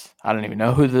with I don't even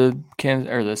know who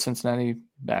the Cincinnati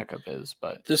backup is,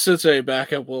 but the Cincinnati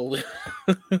backup will.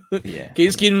 Yeah,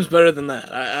 Case Keenum's better than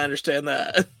that. I understand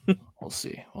that. We'll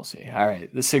see. All right,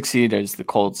 the 6 seed is the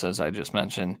Colts, as I just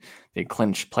mentioned. They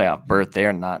clinched playoff berth. They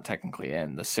are not technically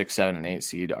in. The 6, 7, and 8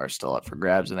 seed are still up for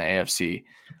grabs in the AFC.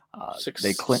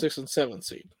 6 and 7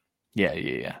 seed.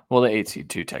 Yeah. Well, the 8 seed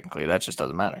too, technically. That just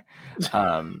doesn't matter.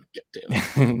 I'm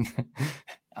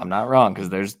not wrong because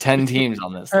there's 10 teams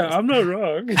on this list. I'm not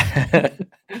wrong.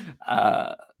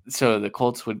 So the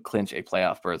Colts would clinch a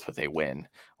playoff berth with a win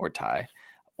or tie,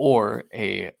 or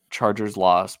a Chargers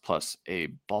loss plus a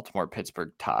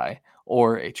Baltimore-Pittsburgh tie,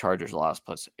 or a Chargers loss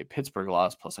plus a Pittsburgh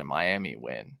loss plus a Miami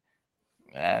win.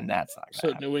 And that's not going to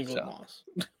happen. New England loss.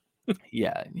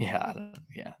 Yeah.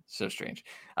 So strange.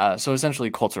 So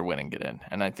essentially, Colts are winning, get in,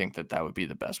 and I think that would be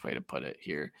the best way to put it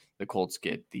here. The Colts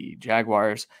get the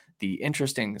Jaguars. The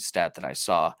interesting stat that I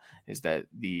saw is that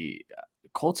the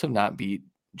Colts have not beat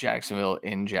Jacksonville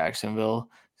in Jacksonville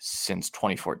since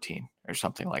 2014 or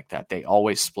something like that. They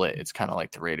always split. It's kind of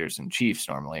like the Raiders and Chiefs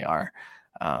normally are.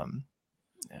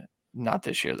 Not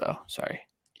this year though. Sorry,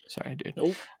 dude.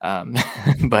 Nope.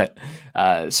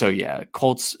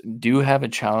 Colts do have a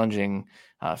challenging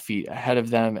feat ahead of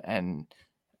them, and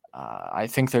I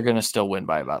think they're going to still win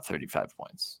by about 35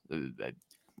 points.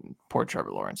 Poor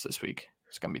Trevor Lawrence this week.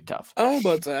 It's going to be tough. How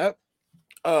about that?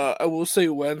 I will say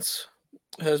Wentz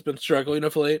has been struggling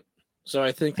of late, so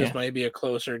I think this Yeah, might be a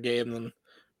closer game than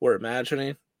we're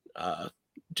imagining.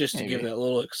 Just to give maybe. that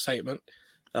little excitement.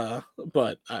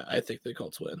 But I think the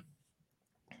Colts win.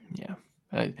 Yeah.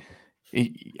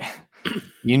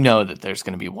 You know that there's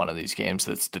going to be one of these games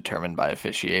that's determined by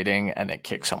officiating, and it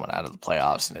kicks someone out of the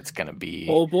playoffs, and it's going to be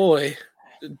Oh boy,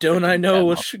 don't I know them.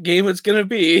 which game it's gonna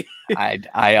be?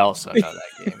 I also know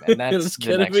that game, and that's It's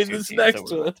the gonna be next two this teams that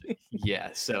next we're about one. to. Yeah,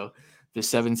 so the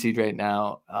 7 seed right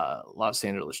now, Los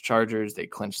Angeles Chargers, they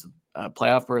clinched the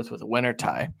playoff berth with a winner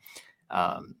tie.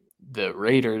 The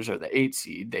Raiders are the 8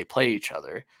 seed. They play each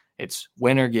other. It's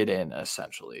win or get in,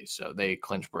 essentially. So they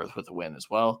clinch berth with a win as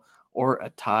well, or a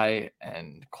tie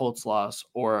and Colts loss,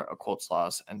 or a Colts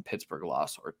loss and Pittsburgh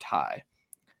loss or tie.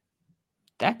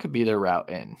 That could be their route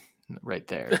in right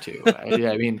there, too.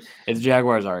 I mean, if the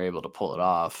Jaguars are able to pull it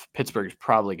off, Pittsburgh's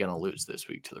probably going to lose this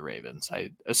week to the Ravens.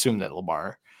 I assume that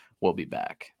Lamar will be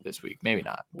back this week. Maybe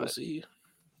not, We'll but see.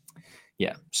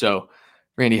 yeah. So,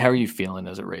 Randy, how are you feeling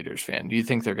as a Raiders fan? Do you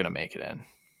think they're going to make it in?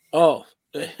 Oh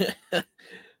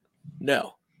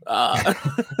no.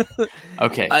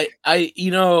 Okay.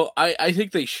 I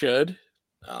think they should.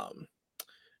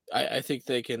 I think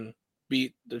they can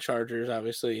beat the Chargers,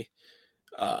 obviously.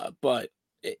 But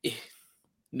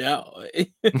no,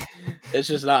 it's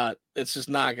just not. It's just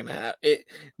not gonna happen.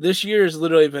 This year has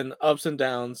literally been ups and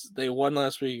downs. They won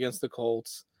last week against the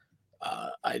Colts.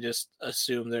 I just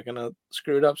assume they're gonna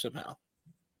screw it up somehow.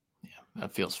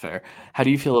 That feels fair. How do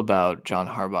you feel about John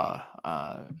Harbaugh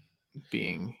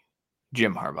being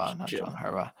Jim Harbaugh, not Jim. John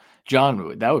Harbaugh?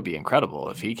 John, that would be incredible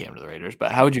if he came to the Raiders.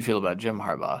 But how would you feel about Jim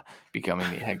Harbaugh becoming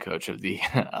the head coach of the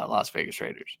Las Vegas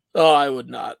Raiders? Oh, I would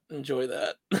not enjoy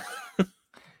that.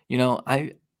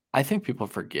 I think people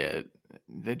forget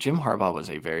that Jim Harbaugh was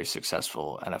a very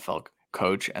successful NFL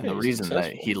coach, and Yeah, the he's reason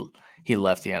that successful. he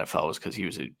left the NFL was because he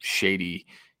was a shady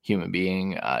human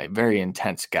being, a very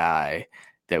intense guy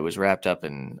that was wrapped up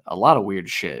in a lot of weird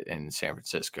shit in San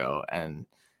Francisco. And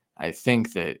I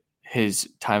think that his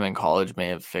time in college may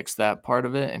have fixed that part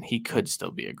of it, and he could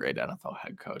still be a great NFL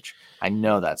head coach. I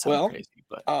know that sounds Well, crazy,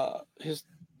 but his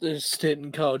stint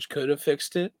in college could have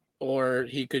fixed it, or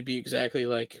he could be exactly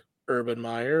like Urban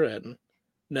Meyer, and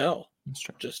no, that's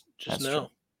true. just That's true.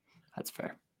 no. That's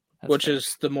fair. That's Which fair.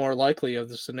 is the more likely of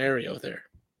the scenario there.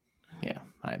 Yeah,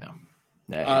 I know.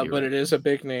 Yeah, But it is a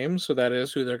big name, so that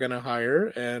is who they're going to hire,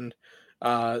 and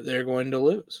they're going to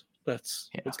lose. That's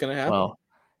what's going to happen. Well,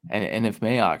 and if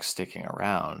Mayock's sticking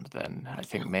around, then I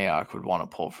think Mayock would want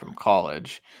to pull from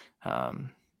college,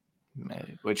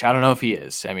 which I don't know if he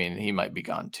is. I mean, he might be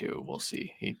gone too. We'll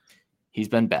see. He's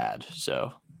been bad,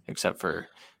 so except for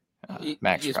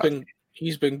Max Crosby.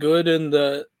 He's been good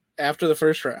after the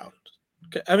first round.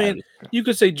 I mean, you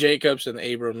could say Jacobs and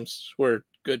Abrams were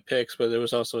good picks, but it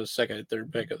was also his second and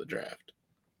third pick of the draft.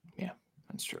 Yeah,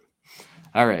 that's true.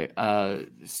 All right.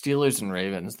 Steelers and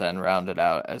Ravens then rounded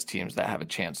out as teams that have a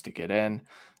chance to get in.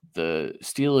 The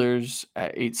Steelers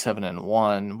at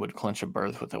 8-7-1 would clinch a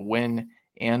berth with a win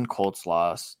and Colts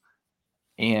loss,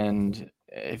 and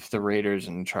if the Raiders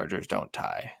and Chargers don't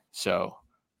tie. So,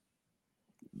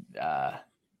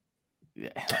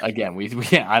 again, we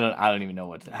I don't even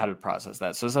know how to process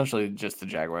that. So essentially, just the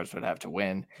Jaguars would have to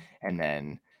win, and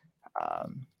then,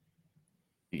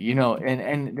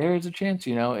 and there is a chance,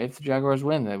 if the Jaguars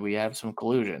win, that we have some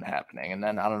collusion happening, and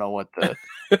then I don't know what the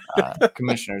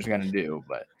commissioner is going to do,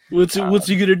 but what's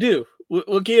he going to do?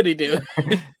 What can he do?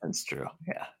 That's true.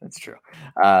 Yeah, that's true.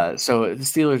 So the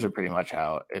Steelers are pretty much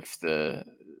out if the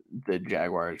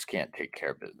Jaguars can't take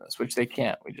care of business, which they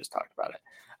can't. We just talked about it.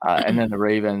 And then the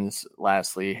Ravens,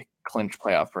 lastly, clinch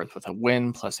playoff berth with a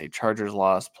win, plus a Chargers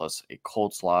loss, plus a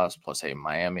Colts loss, plus a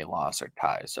Miami loss or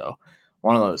tie. So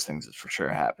one of those things is for sure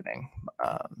happening,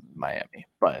 Miami.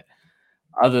 But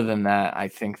other than that, I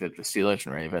think that the Steelers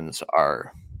and Ravens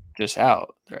are just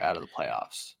out. They're out of the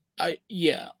playoffs. I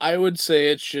would say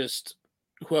it's just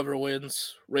whoever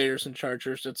wins, Raiders and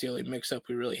Chargers. That's the only mix-up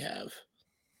we really have,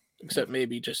 except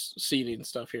maybe just seeding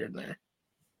stuff here and there.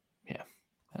 Yeah,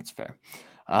 that's fair.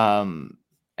 Who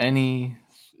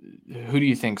do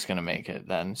you think is going to make it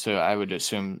then? So I would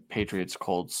assume Patriots,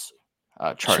 Colts,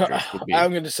 Chargers would be.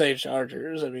 I'm going to say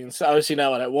Chargers. I mean, it's obviously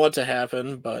not what I want to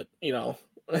happen, but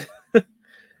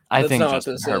I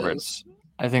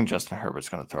think Justin Herbert's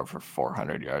going to throw for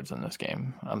 400 yards in this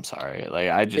game. I'm sorry.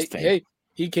 I just think. Hey,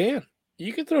 he can.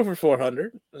 You can throw for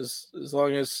 400 as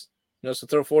long as he knows to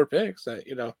throw 4 picks.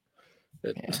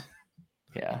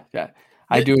 Yeah.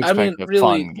 I do expect a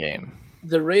fun game.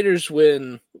 The Raiders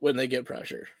win when they get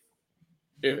pressure.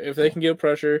 If they can get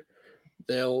pressure,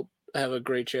 they'll have a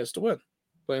great chance to win.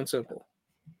 Plain and simple.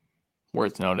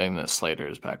 Worth noting that Slater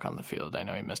is back on the field. I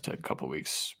know he missed a couple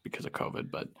weeks because of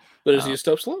COVID, but is he a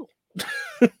step slow?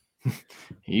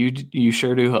 you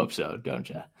sure do hope so, don't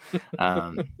you?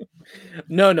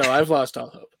 No, I've lost all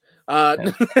hope.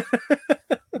 That's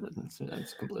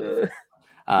completely.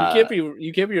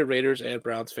 You can't be a Raiders and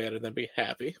Browns fan and then be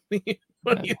happy.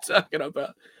 What are you talking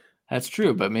about? That's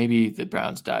true, but maybe the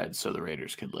Browns died so the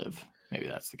Raiders could live. Maybe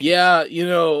that's the case. Yeah,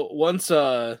 once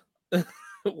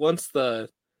once the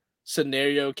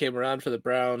scenario came around for the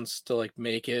Browns to like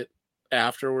make it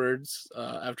afterwards,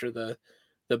 after the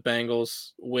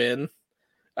Bengals win,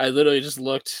 I literally just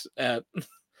looked at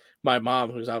my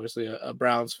mom, who's obviously a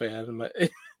Browns fan,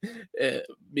 and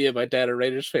me and my dad are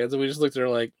Raiders fans, and we just looked at her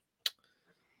like,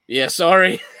 yeah,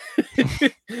 sorry.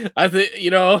 I think,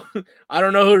 I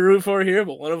don't know who to root for here,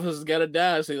 but one of us has got to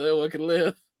die so the other one can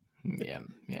live. Yeah,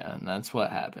 and that's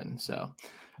what happened. So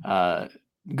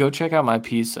go check out my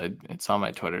piece. It's on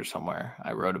my Twitter somewhere.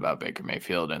 I wrote about Baker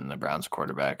Mayfield and the Browns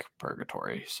quarterback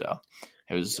purgatory. So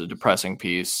it was a depressing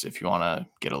piece. If you want to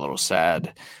get a little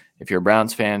sad, if you're a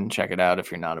Browns fan, check it out.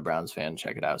 If you're not a Browns fan,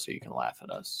 check it out so you can laugh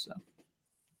at us. So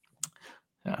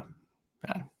yeah.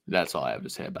 That's all I have to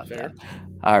say about that.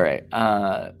 All right.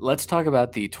 Let's talk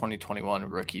about the 2021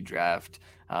 rookie draft.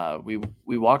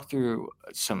 We walked through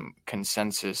some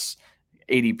consensus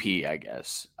ADP, I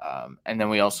guess. And then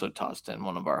we also tossed in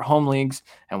one of our home leagues,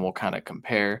 and we'll kind of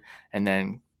compare and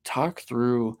then talk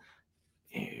through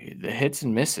the hits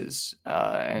and misses,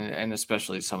 and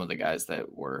especially some of the guys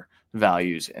that were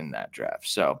values in that draft.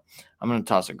 So I'm going to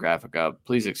toss a graphic up.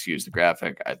 Please excuse the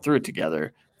graphic. I threw it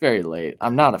together very late.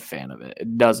 I'm not a fan of it.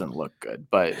 It doesn't look good,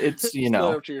 but it's,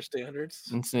 up to your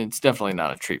standards. It's definitely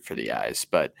not a treat for the eyes,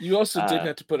 but you also didn't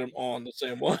have to put them on the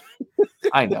same one.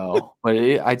 I know, but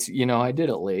I did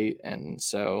it late. And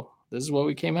so this is what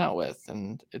we came out with,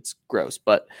 and it's gross,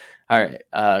 but all right.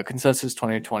 Consensus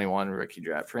 2021 rookie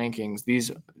draft rankings.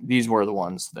 These were the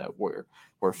ones that were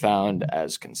found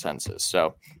as consensus.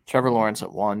 So Trevor Lawrence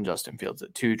at 1, Justin Fields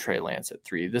at 2, Trey Lance at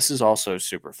 3. This is also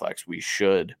Superflex. We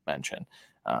should mention.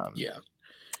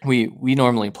 We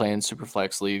normally play in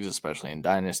Superflex leagues, especially in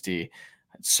Dynasty.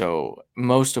 So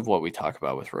most of what we talk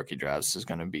about with rookie drafts is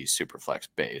going to be Superflex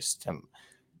based.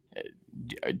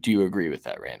 Do you agree with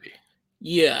that, Randy?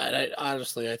 Yeah,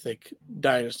 honestly, I think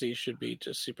Dynasty should be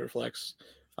just Superflex,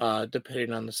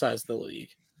 depending on the size of the league.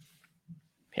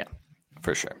 Yeah,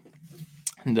 for sure.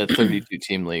 The 32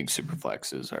 team league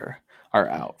Superflexes are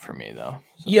out for me though.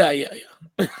 So. Yeah.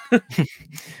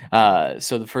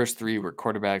 So the first 3 were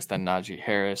quarterbacks, then Najee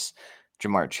Harris,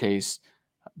 Jamar Chase,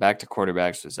 back to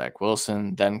quarterbacks with Zach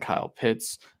Wilson, then Kyle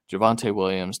Pitts, Javonte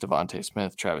Williams, Devontae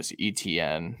Smith, Travis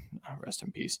Etienne, rest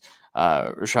in peace,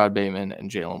 Rashad Bateman,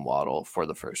 and Jalen Waddle for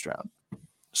the first round.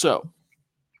 So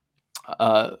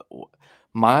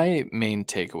my main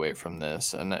takeaway from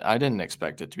this, and I didn't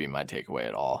expect it to be my takeaway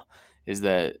at all, is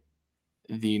that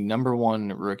the number 1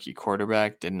 rookie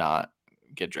quarterback did not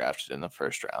get drafted in the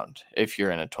first round if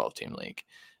you're in a 12-team league.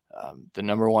 The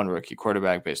number 1 rookie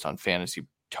quarterback based on fantasy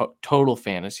total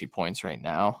fantasy points right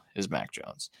now is Mac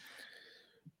Jones.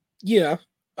 Yeah,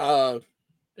 and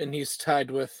he's tied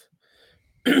with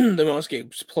the most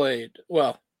games played.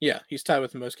 Well, yeah, he's tied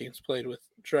with the most games played with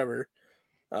Trevor.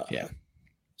 Yeah.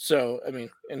 So, I mean,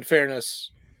 in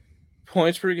fairness,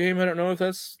 points per game, I don't know if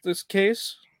that's this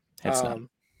case. It's not.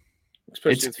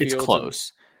 Especially with it's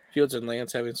close. Fields and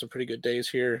Lance having some pretty good days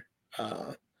here.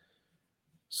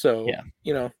 So,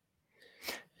 yeah.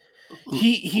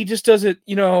 He just doesn't,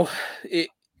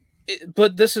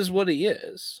 but this is what he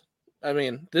is. I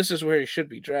mean, this is where he should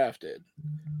be drafted.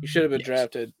 He should have been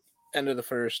drafted end of the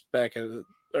first, back of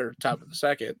or top of the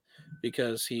second,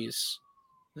 because he's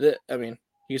a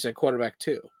quarterback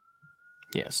 2.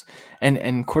 Yes.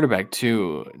 And quarterback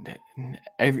 2,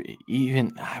 I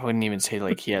wouldn't even say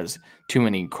like he has too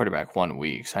many quarterback 1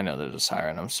 weeks. I know there's a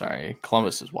siren. I'm sorry.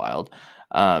 Columbus is wild.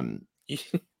 You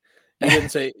didn't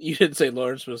say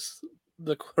Lawrence was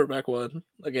the quarterback 1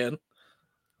 again.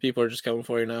 People are just coming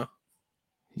for you now.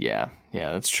 Yeah,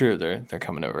 that's true. They're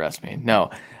coming to arrest me. No,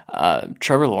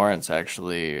 Trevor Lawrence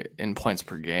actually in points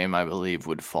per game, I believe,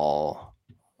 would fall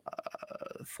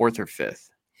 4th or 5th.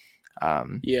 I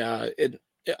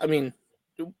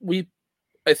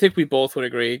think we both would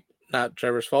agree, not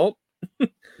Trevor's fault.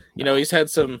 He's had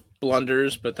some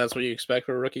blunders, but that's what you expect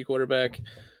for a rookie quarterback.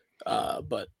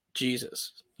 But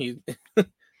Jesus, he's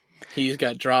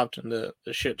got dropped in the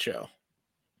shit show.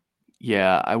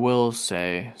 Yeah, I will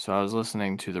say, so I was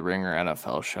listening to the Ringer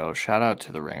NFL show. Shout out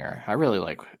to the Ringer. I really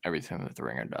like everything that the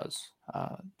Ringer does.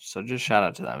 So just shout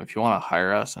out to them. If you want to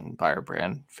hire us and buy our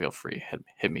brand, feel free,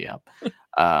 hit me up.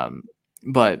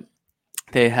 But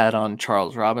they had on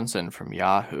Charles Robinson from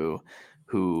Yahoo,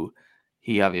 who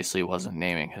he obviously wasn't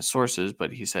naming his sources,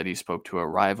 but he said he spoke to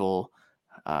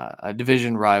a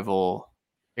division rival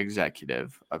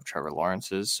executive of Trevor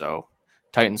Lawrence's. So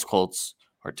Titans, Colts,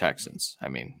 or Texans. I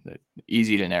mean,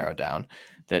 easy to narrow down.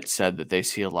 That said that they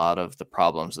see a lot of the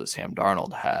problems that Sam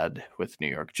Darnold had with New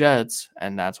York Jets,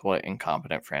 and that's what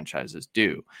incompetent franchises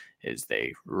do, is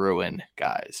they ruin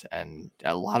guys. And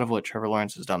a lot of what Trevor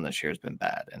Lawrence has done this year has been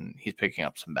bad, and he's picking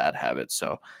up some bad habits.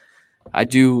 So I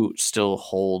do still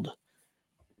hold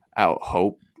out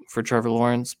hope for Trevor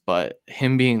Lawrence, but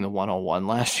him being the 101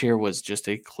 last year was just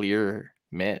a clear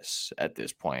miss at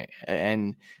this point.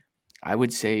 And I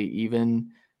would say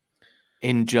even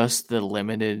in just the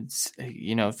limited,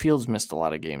 Fields missed a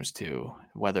lot of games too,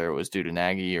 whether it was due to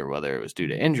Nagy or whether it was due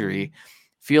to injury.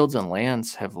 Fields and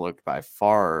Lance have looked by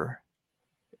far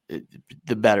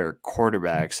the better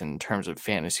quarterbacks in terms of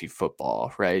fantasy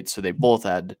football, right? So they both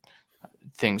had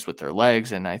things with their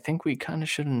legs, and I think we kind of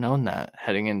should have known that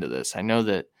heading into this. I know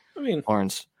that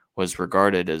Lawrence was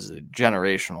regarded as a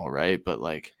generational, right? But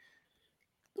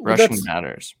rushing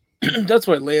matters. That's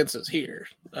why Lance is here.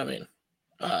 I mean,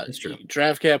 that's true.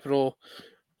 Draft capital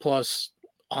plus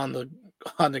on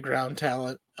the ground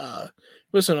talent.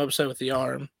 With some upset with the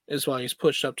arm is why he's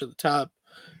pushed up to the top.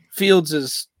 Fields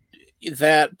is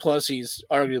that, plus he's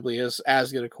arguably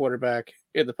as good a quarterback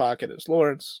in the pocket as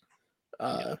Lawrence,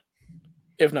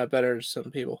 if not better to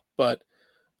some people. But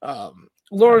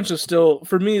Lawrence is still,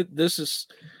 for me, this is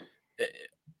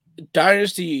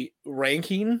dynasty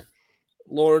ranking.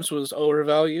 Lawrence was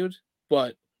overvalued,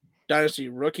 but dynasty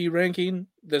rookie ranking,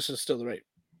 this is still the right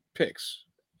picks.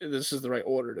 This is the right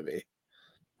order to be.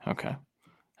 Okay,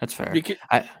 that's fair.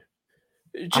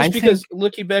 Because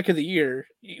looking back at the year,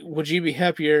 would you be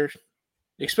happier,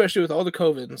 especially with all the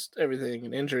COVID and everything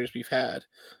and injuries we've had?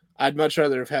 I'd much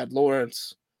rather have had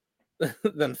Lawrence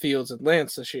than Fields and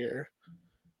Lance this year,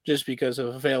 just because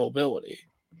of availability.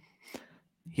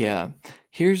 Yeah,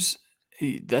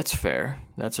 that's fair.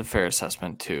 That's a fair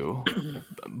assessment too.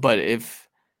 But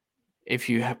if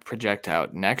you project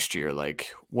out next year,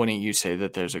 wouldn't you say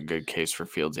that there's a good case for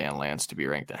Fields and Lance to be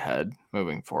ranked ahead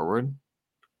moving forward?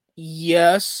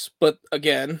 Yes, but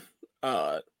again,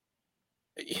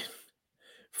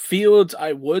 Fields,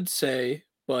 I would say,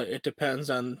 but it depends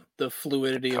on the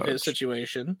fluidity of his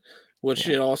situation, which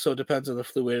it also depends on the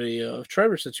fluidity of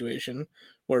Trevor's situation,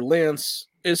 where Lance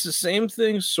is the same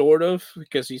thing, sort of,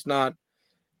 because he's not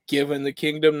given the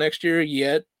kingdom next year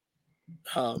yet.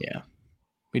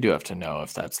 We do have to know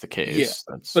if that's the case.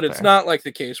 Yeah, but it's not like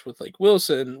the case with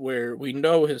Wilson, where we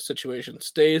know his situation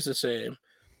stays the same.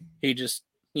 He just,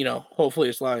 hopefully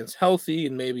his line's healthy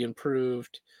and maybe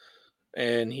improved,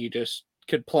 and he just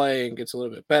could play and gets a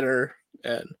little bit better.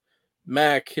 And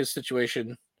Mac, his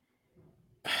situation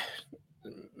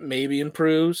maybe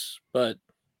improves, but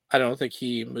I don't think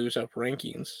he moves up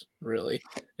rankings really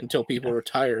until people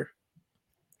retire.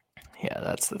 Yeah,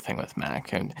 that's the thing with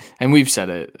Mac. And we've said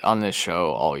it on this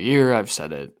show all year. I've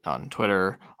said it on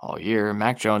Twitter all year.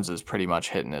 Mac Jones is pretty much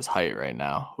hitting his height right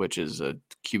now, which is a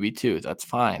QB2. That's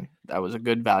fine. That was a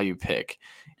good value pick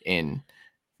in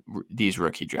these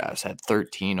rookie drafts at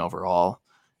 13 overall.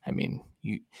 I mean,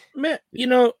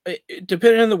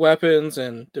 depending on the weapons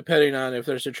and depending on if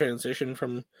there's a transition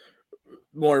from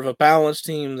more of a balanced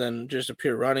team than just a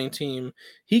pure running team,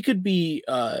 he could be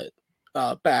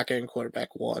back end quarterback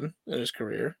one in his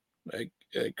career, like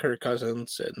Kirk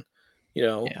Cousins, and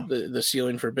the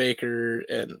ceiling for Baker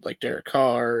and Derek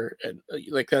Carr, and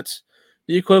that's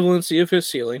the equivalency of his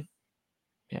ceiling.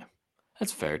 Yeah,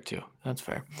 that's fair too. That's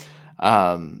fair.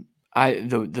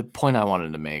 The point I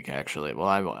wanted to make, actually, well,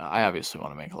 I obviously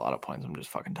want to make a lot of points. I'm just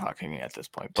fucking talking at this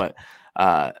point, but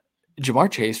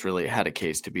Ja'Marr Chase really had a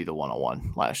case to be the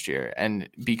 101 last year. And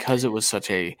because it was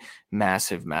such a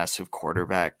massive, massive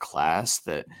quarterback class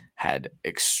that had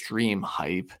extreme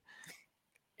hype,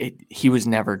 he was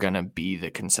never going to be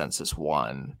the consensus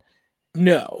one.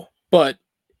 No, but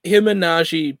him and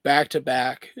Najee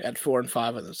back-to-back at 4 and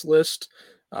 5 on this list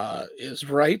is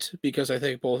right, because I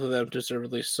think both of them,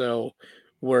 deservedly so,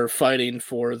 were fighting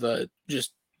for the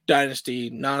just dynasty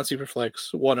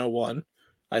non-superflex 101.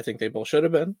 I think they both should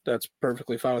have been. That's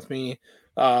perfectly fine with me.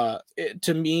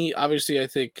 To me, obviously, I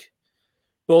think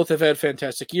both have had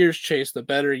fantastic years. Chase, the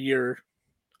better year,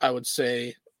 I would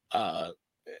say. Not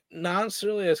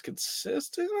necessarily as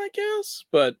consistent, I guess,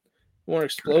 but more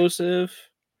explosive.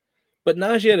 But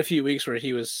Najee had a few weeks where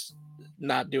he was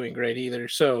not doing great either.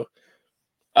 So,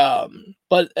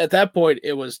 but at that point,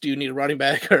 it was, do you need a running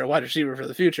back or a wide receiver for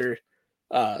the future?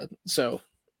 So,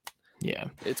 yeah,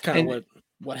 it's kind of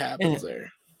what happens there.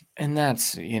 And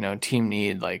that's, team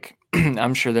need. Like,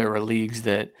 I'm sure there were leagues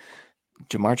that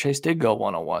Ja'Marr Chase did go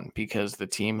 101 because the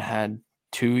team had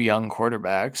two young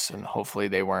quarterbacks, and hopefully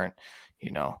they weren't,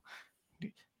 you know,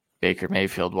 Baker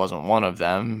Mayfield wasn't one of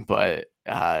them, but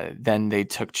then they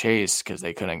took Chase because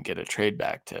they couldn't get a trade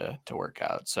back to work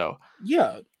out. So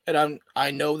Yeah, and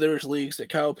I know there's leagues that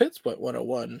Kyle Pitts went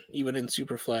 101 even in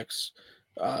Superflex,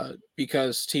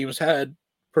 because teams had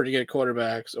pretty good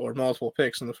quarterbacks or multiple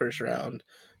picks in the first round,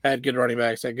 had good running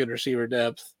backs, had good receiver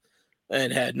depth,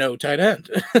 and had no tight end.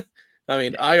 I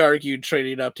mean, I argued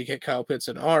trading up to get Kyle Pitts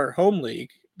in our home league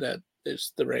that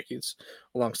is the rankings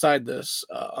alongside this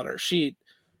on our sheet,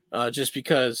 just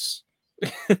because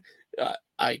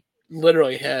I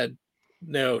literally had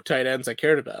no tight ends I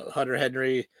cared about. Hunter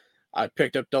Henry, I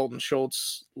picked up Dalton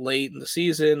Schultz late in the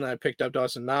season. I picked up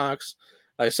Dawson Knox.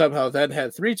 I somehow then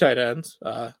had three tight ends.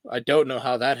 I don't know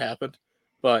how that happened,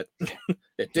 but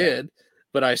it did.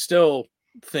 But I still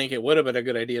think it would have been a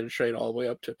good idea to trade all the way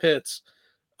up to Pitts,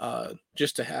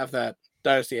 just to have that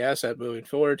dynasty asset moving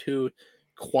forward, who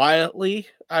quietly,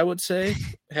 I would say,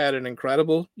 had an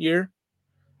incredible year.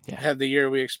 Yeah. Had the year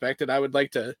we expected. I would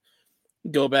like to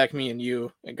go back, me and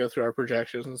you, and go through our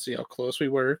projections and see how close we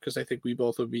were, because I think we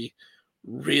both would be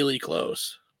really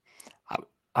close.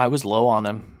 I was low on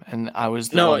him, and I was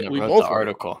the No, one that we wrote both the were.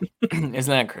 article.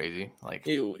 Isn't that crazy? Like,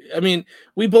 I mean,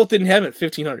 we both didn't have him at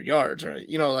 1,500 yards, right?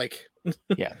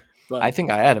 yeah. But I think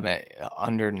I had him at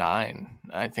under 9.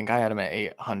 I think I had him at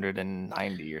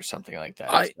 890 or something like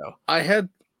that.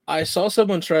 I saw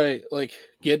someone try like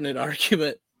getting an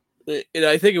argument, and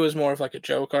I think it was more of like a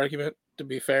joke argument, to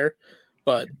be fair.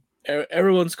 But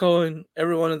everyone's calling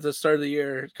everyone at the start of the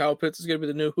year, Kyle Pitts is going to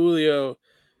be the new Julio,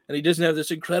 and he doesn't have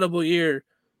this incredible year.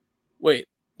 Wait,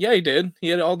 yeah, he did. He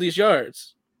had all these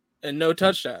yards and no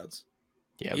touchdowns.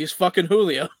 Yeah, He's fucking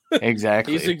Julio.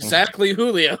 exactly. He's exactly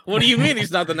Julio. What do you mean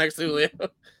he's not the next Julio?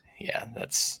 Yeah,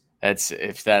 that's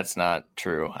if that's not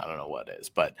true, I don't know what is.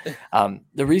 But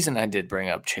the reason I did bring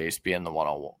up Chase being the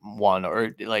 101,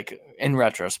 or like in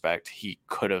retrospect, he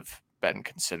could have been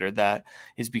considered that,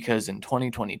 is because in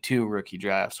 2022 rookie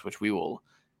drafts, which we will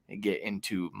get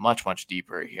into much, much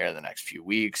deeper here in the next few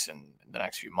weeks and the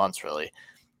next few months, really,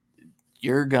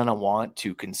 you're going to want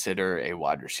to consider a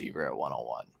wide receiver at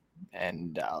 101.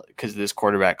 And because this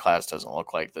quarterback class doesn't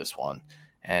look like this one.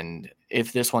 And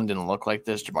if this one didn't look like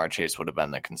this, Ja'Marr Chase would have been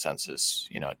the consensus,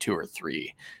 2 or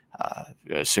 3,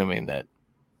 assuming that,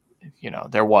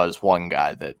 there was one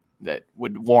guy that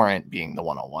would warrant being the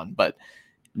 101. But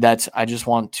I just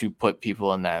want to put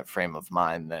people in that frame of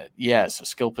mind that, yes, a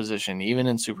skill position, even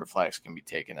in Superflex, can be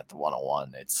taken at the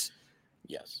 101. It's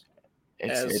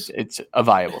a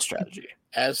viable strategy.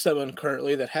 As someone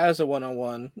currently that has a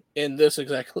 101 in this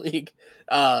exact league,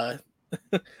 I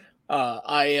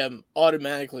am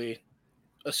automatically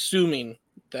assuming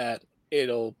that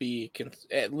it'll be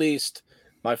at least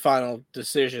my final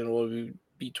decision will be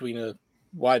between a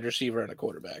wide receiver and a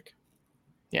quarterback.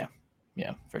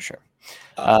 Yeah, for sure.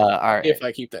 All right. If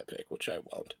I keep that pick, which I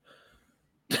won't.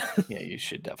 Yeah, you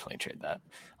should definitely trade that.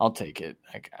 I'll take it.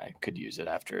 I could use it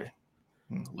after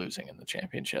losing in the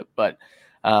championship. But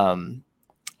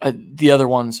the other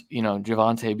ones,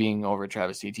 Javonte being over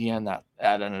Travis Etienne, that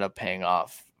ended up paying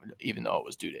off, even though it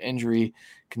was due to injury,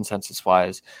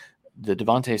 consensus-wise. The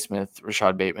Devontae Smith,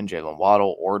 Rashad Bateman, Jalen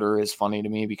Waddle order is funny to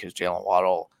me because Jalen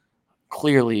Waddle,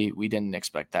 clearly we didn't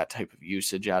expect that type of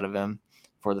usage out of him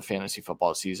for the fantasy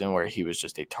football season where he was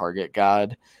just a target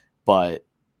god. But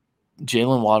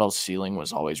Jalen Waddle's ceiling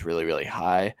was always really, really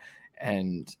high.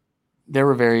 And there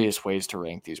were various ways to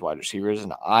rank these wide receivers,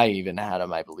 and I even had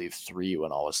him, I believe, 3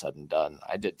 when all was said and done.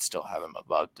 I did still have him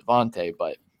above Devontae,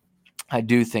 but I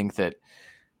do think that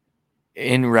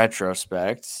in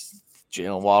retrospect,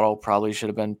 Jalen Waddle probably should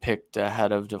have been picked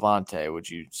ahead of Devontae. Would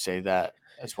you say that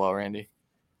as well, Randy?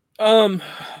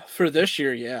 For this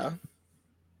year, yeah.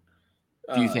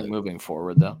 Do you think moving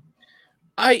forward, though?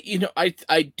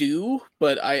 I do,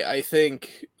 but I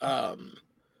think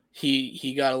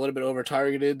he got a little bit over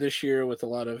targeted this year with a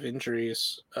lot of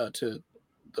injuries to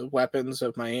the weapons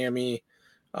of Miami,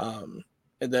 and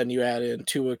then you add in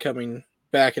Tua coming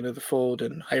back into the fold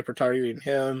and hyper targeting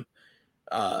him.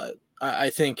 I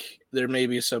think there may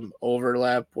be some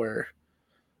overlap where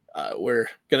we're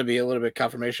going to be a little bit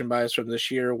confirmation bias from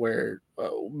this year, where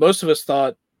most of us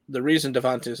thought the reason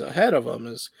Devontae's ahead of him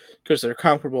is because they're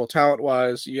comparable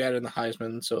talent-wise. You add in the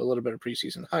Heisman, so a little bit of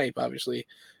preseason hype, obviously,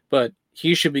 but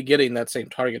he should be getting that same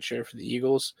target share for the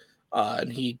Eagles.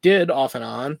 And he did off and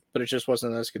on, but it just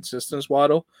wasn't as consistent as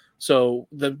Waddle. So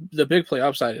the big play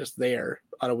upside is there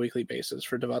on a weekly basis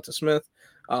for Devonta Smith.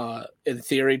 In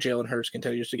theory, Jalen Hurts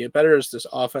continues to get better as this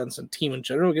offense and team in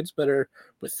general gets better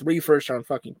with 3 first-round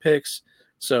fucking picks.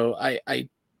 So I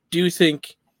do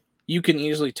think you can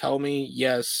easily tell me,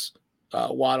 yes,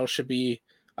 Waddle should be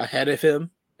ahead of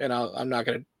him, and I'm not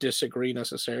going to disagree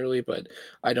necessarily, but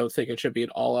I don't think it should be an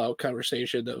all-out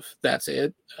conversation of that's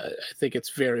it. I think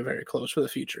it's very, very close for the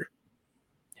future.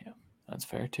 Yeah, that's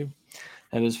fair too.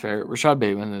 That is fair. Rashad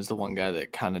Bateman is the one guy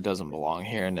that kind of doesn't belong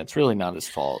here, and it's really not his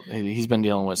fault. He's been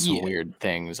dealing with some weird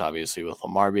things, obviously, with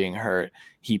Lamar being hurt.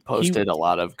 He posted a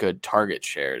lot of good target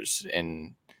shares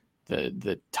in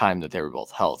the time that they were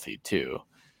both healthy too.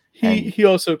 He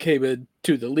also came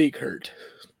into the league hurt,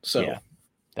 so yeah,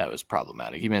 that was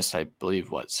problematic. He missed, I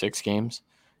believe, 6 games.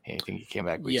 I think he came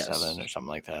back week 7 or something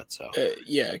like that. So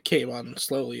came on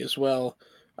slowly as well.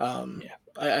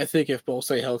 I think if both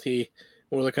stay healthy,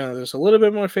 we're looking at this a little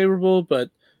bit more favorable. But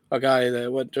a guy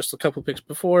that went just a couple picks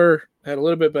before had a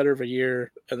little bit better of a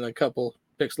year, and then a couple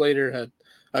picks later had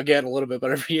again a little bit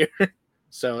better of a year.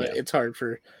 So it's hard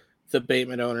for the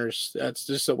Bateman owners. That's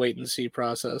just a wait and see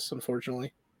process,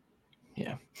 unfortunately.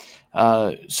 Yeah.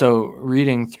 So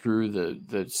reading through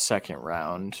the second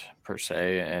round per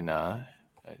se in a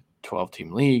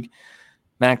 12-team league,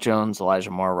 Mac Jones,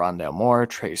 Elijah Moore, Rondale Moore,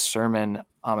 Trey Sermon,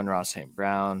 Amon-Ra St.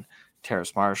 Brown,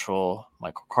 Terrace Marshall,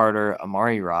 Michael Carter,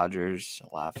 Amari Rogers,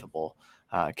 laughable,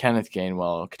 Kenneth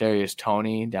Gainwell, Kadarius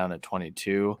Toney down at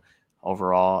 22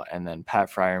 overall, and then Pat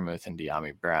Freiermuth and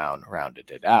De'Ami Brown rounded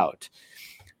it out.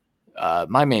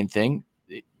 My main thing,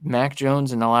 Mac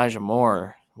Jones and Elijah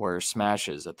Moore were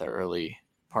smashes at the early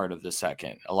part of the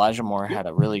second. Elijah Moore had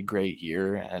a really great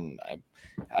year, and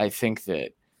I think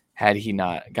that had he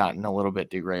not gotten a little bit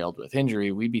derailed with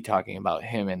injury, we'd be talking about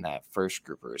him in that first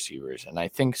group of receivers. And I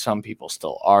think some people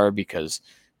still are, because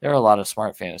there are a lot of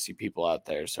smart fantasy people out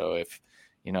there. So if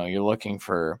you're looking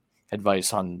for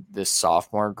advice on this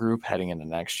sophomore group heading into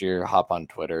next year, hop on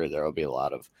Twitter. There will be a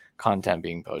lot of content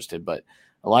being posted. But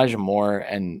Elijah Moore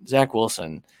and Zach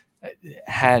Wilson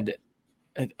had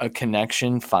a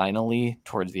connection finally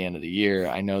towards the end of the year.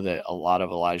 I know that a lot of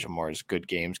Elijah Moore's good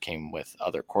games came with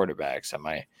other quarterbacks. Am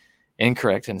I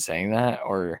incorrect in saying that?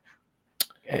 Or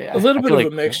a little bit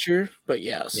of a mixture, but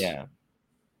yes.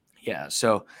 Yeah.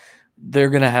 So they're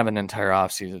going to have an entire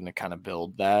offseason to kind of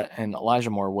build that. And Elijah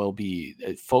Moore will be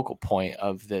a focal point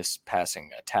of this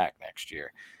passing attack next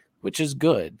year, which is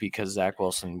good because Zach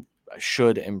Wilson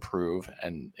should improve,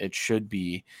 and it should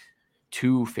be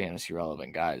 2 fantasy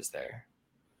relevant guys there.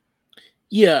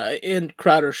 Yeah, and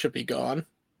Crowder should be gone.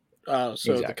 So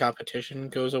exactly. The competition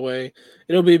goes away.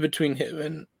 It'll be between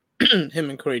him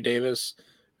and Corey Davis,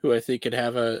 who I think could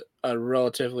have a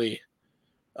relatively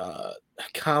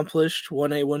accomplished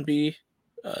 1A, 1B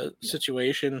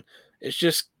situation. It's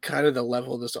just kind of the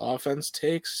level this offense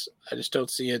takes. I just don't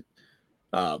see it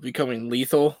becoming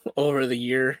lethal over the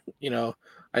year.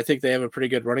 I think they have a pretty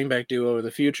good running back duo over the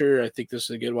future. I think this is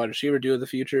a good wide receiver duo in the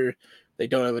future. They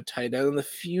don't have a tight end in the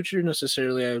future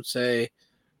necessarily, I would say.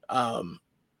 I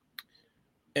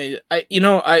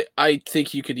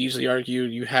think you could easily argue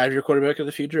you have your quarterback of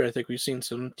the future. I think we've seen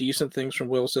some decent things from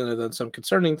Wilson and then some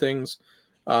concerning things,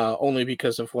 only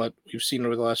because of what we've seen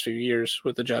over the last few years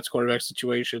with the Jets quarterback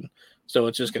situation. So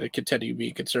it's just going to continue to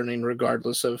be concerning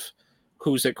regardless of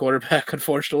who's at quarterback,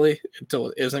 unfortunately, until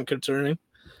it isn't concerning.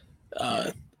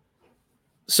 I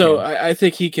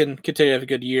think he can continue to have a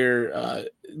good year.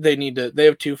 They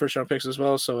have 2 first-round picks as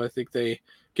well, so I think they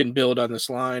can build on this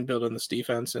line, build on this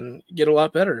defense, and get a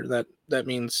lot better. That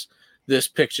means this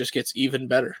pick just gets even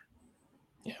better.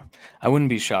 Yeah, I wouldn't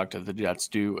be shocked if the Jets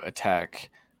do attack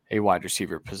a wide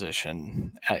receiver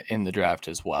position in the draft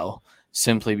as well,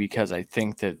 simply because I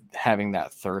think that having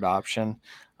that third option,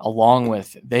 along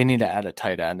with they need to add a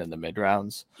tight end in the mid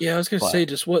rounds. Yeah, I was going to say,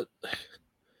 just what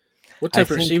type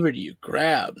of receiver do you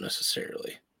grab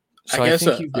necessarily? So I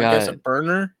guess a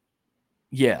burner.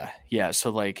 Yeah.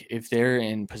 So like if they're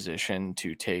in position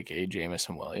to take a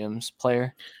Jameson Williams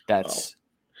player, that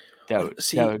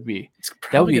would be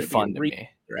fun to me.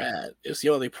 It's the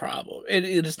only problem.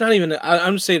 It's not even.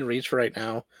 I'm just saying reach for right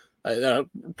now. That'll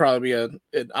probably be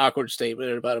an awkward statement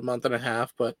in about a month and a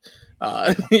half, but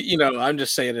I'm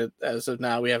just saying it as of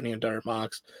now. We haven't even done our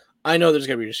mocks. I know there's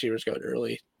gonna be receivers going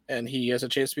early, and he has a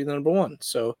chance to be the number 1.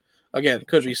 So again,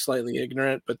 could be slightly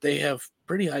ignorant, but they have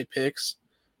pretty high picks.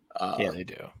 Yeah, they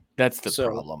do. That's the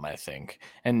problem, I think.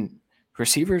 And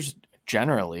receivers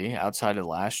generally, outside of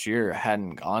last year,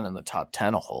 hadn't gone in the top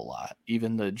 10 a whole lot.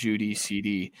 Even the Judy,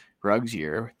 CD, Ruggs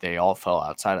year, they all fell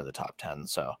outside of the top 10.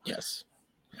 So yes,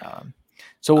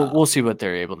 So we'll see what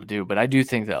they're able to do. But I do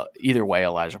think that either way,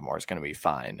 Elijah Moore is going to be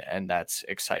fine. And that's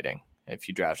exciting if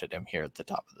you drafted him here at the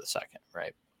top of the second,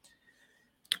 right?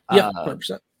 Yeah,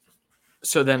 100%.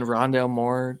 So then Rondale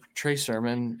Moore, Trey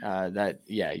Sermon,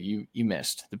 you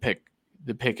missed the pick.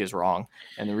 The pick is wrong.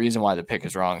 And the reason why the pick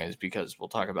is wrong is because we'll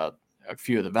talk about a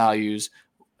few of the values.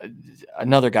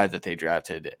 Another guy that they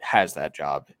drafted has that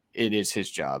job. It is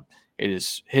his job. It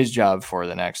is his job for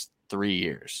the next 3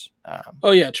 years.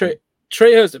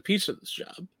 Trey has a piece of this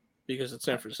job because it's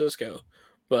San Francisco,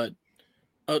 but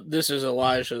this is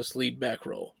Elijah's lead back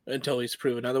role until he's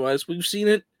proven otherwise. We've seen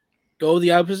it go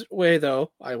the opposite way,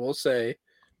 though. I will say,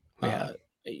 this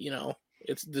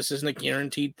isn't a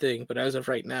guaranteed thing, but as of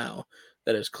right now,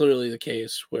 that is clearly the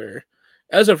case. Where,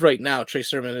 as of right now, Trey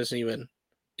Sermon isn't even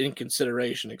in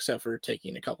consideration except for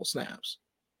taking a couple snaps.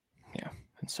 Yeah,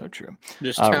 that's so true.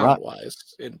 Just talent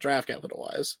wise and draft capital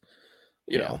wise,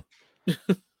 you know.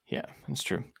 Yeah, that's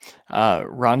true.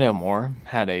 Rondale Moore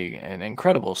had an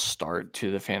incredible start to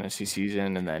the fantasy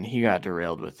season, and then he got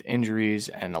derailed with injuries,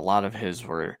 and a lot of his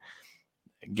were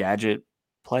gadget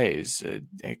plays,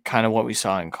 kind of what we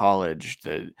saw in college.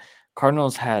 The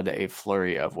Cardinals had a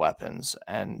flurry of weapons,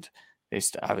 and they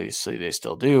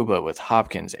still do, but with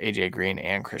Hopkins, AJ Green,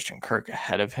 and Christian Kirk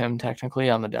ahead of him technically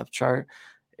on the depth chart,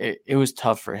 it was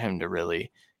tough for him to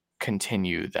really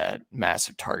continue that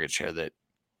massive target share that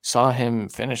saw him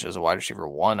finish as a wide receiver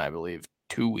 1, I believe,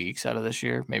 2 weeks out of this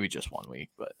year, maybe just 1 week,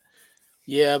 but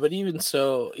yeah, but even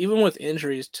so, even with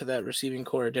injuries to that receiving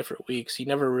core at different weeks, he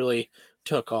never really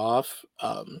took off.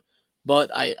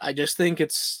 But I just think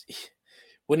it's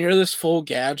when you're this full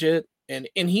gadget, and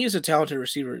he is a talented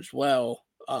receiver as well.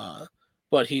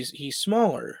 But he's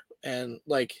smaller, and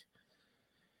like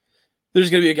there's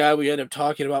gonna be a guy we end up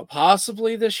talking about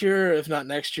possibly this year, if not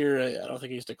next year. I don't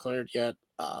think he's declared yet.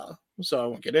 So I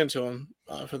won't get into him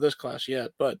for this class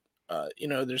yet, but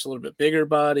there's a little bit bigger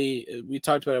body. We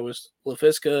talked about it with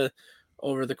Laviska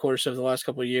over the course of the last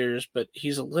couple of years, but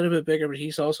he's a little bit bigger, but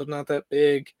he's also not that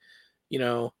big.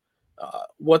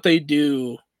 What they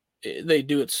do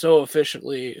it so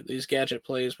efficiently, these gadget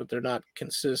plays, but they're not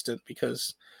consistent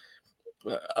because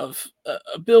of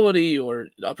ability or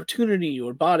opportunity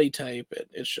or body type.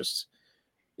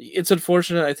 It's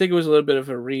unfortunate. I think it was a little bit of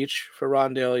a reach for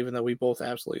Rondale, even though we both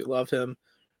absolutely love him,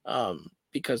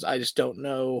 because I just don't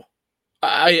know.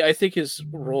 I think his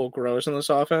role grows in this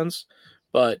offense,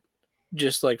 but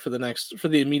just like for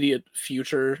the immediate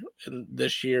future and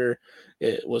this year,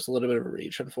 it was a little bit of a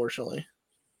reach, unfortunately.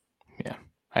 Yeah,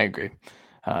 I agree.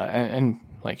 And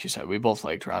like you said, we both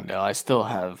liked Rondale. I still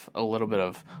have a little bit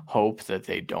of hope that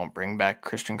they don't bring back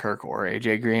Christian Kirk or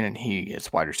AJ Green, and he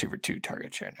gets wide receiver 2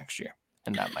 target share next year,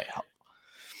 and that might help.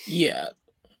 Yeah,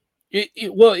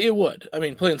 it would. I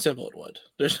mean, plain and simple, it would.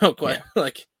 There's no question.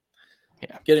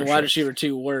 Getting wide receiver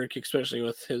 2 work, especially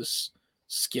with his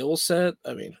skill set.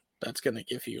 I mean, that's going to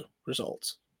give you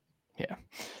results. Yeah.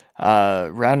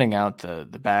 Rounding out the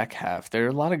back half, there are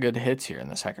a lot of good hits here in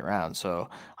the second round. So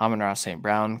Amon-Ra St.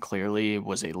 Brown clearly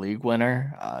was a league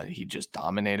winner. He just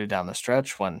dominated down the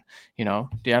stretch when,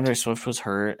 DeAndre Swift was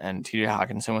hurt and TJ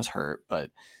Hawkinson was hurt,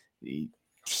 but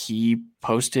he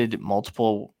posted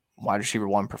multiple wide receiver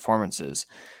 1 performances.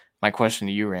 My question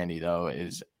to you, Randy, though,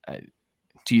 is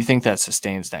do you think that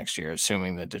sustains next year,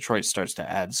 assuming that Detroit starts to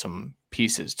add some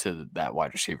pieces to that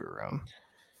wide receiver room?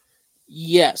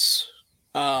 Yes,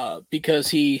 because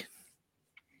he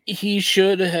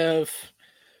should have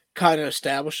kind of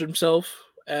established himself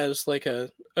as like a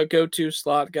go-to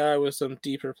slot guy with some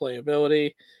deeper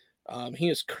playability. He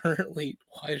is currently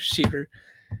wide receiver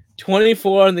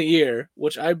 24 on the year,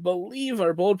 which I believe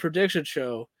our bold prediction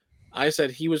show, I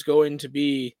said he was going to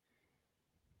be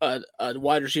a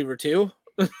wide receiver 2.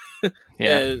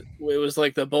 Yeah, it was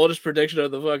like the boldest prediction of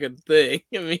the fucking thing.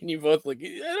 I mean, you both I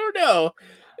don't know,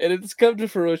 and it's come to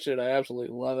fruition. I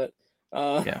absolutely love it.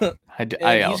 He's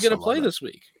going to play this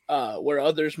week, where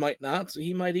others might not. So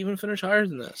he might even finish higher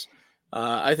than this.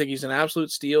 I think he's an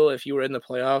absolute steal. If you were in the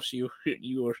playoffs,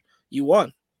 you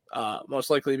won,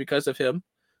 most likely because of him,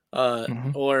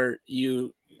 or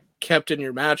you kept in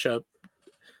your matchup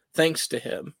thanks to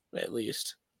him, at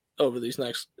least over these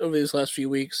last few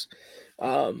weeks.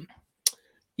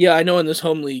 I know in this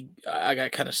home league I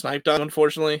got kind of sniped on,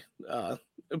 unfortunately,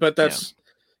 but that's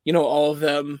all of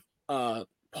them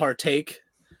partake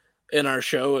in our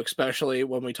show, especially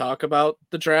when we talk about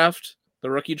the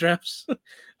rookie drafts,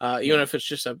 even if it's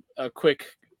just a quick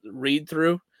read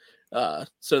through,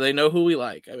 so they know who we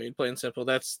like. I mean, plain and simple,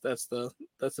 that's the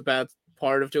bad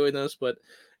part of doing this, but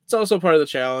it's also part of the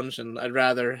challenge, and I'd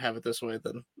rather have it this way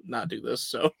than not do this.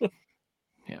 So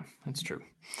Yeah, that's true.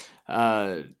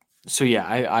 So yeah,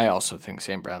 I also think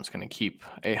St. Brown's going to keep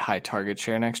a high target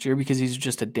share next year because he's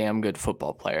just a damn good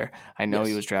football player. I know he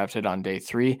Yes. was drafted on day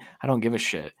 3. I don't give a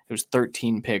shit. It was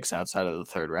 13 picks outside of the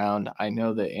third round. I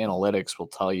know the analytics will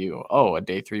tell you, oh, a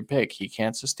day 3 pick, he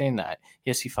can't sustain that.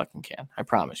 Yes, he fucking can. I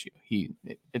promise you.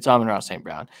 It's Amon-Ra St.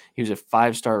 Brown. He was a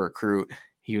 5-star recruit.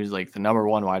 He was like the number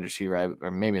 1 wide receiver,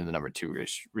 or maybe the number 2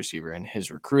 receiver in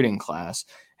his recruiting class.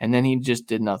 And then he just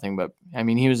did nothing but, I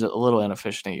mean, he was a little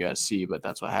inefficient at USC, but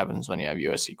that's what happens when you have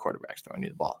USC quarterbacks throwing you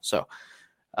the ball. So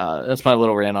that's my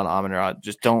little rant on Amon-Ra.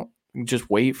 Just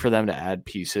wait for them to add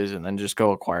pieces and then just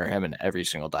go acquire him in every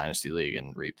single dynasty league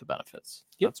and reap the benefits.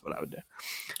 Yep. That's what I would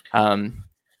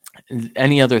do.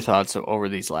 Any other thoughts over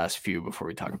these last few before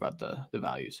we talk about the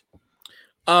values?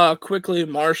 Quickly,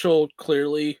 Marshall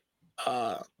clearly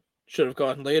should have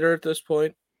gone later at this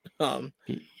point.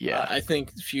 Yeah, I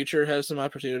think the future has some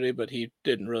opportunity, but he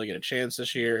didn't really get a chance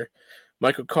this year.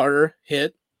 Michael Carter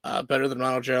hit better than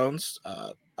Ronald Jones.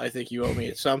 I think you owe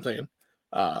me something.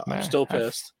 I'm still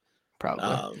pissed.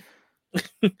 Probably.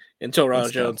 Until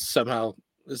Ronald Jones somehow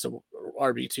is a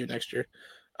RB2 next year.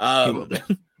 He will be.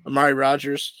 Amari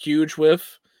Rogers, huge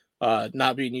whiff,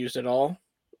 not being used at all.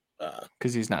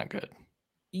 Because he's not good.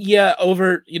 Yeah,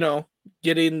 over,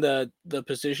 getting the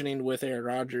positioning with Aaron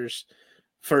Rodgers.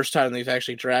 First time they've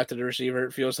actually drafted a receiver,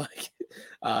 it feels like.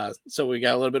 So we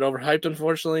got a little bit overhyped,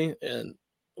 unfortunately, and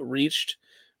reached.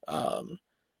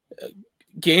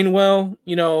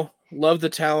 Gainwell, love the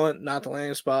talent, not the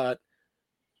landing spot.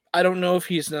 I don't know if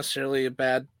he's necessarily a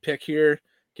bad pick here.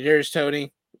 Kadarius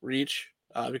Toney, reach,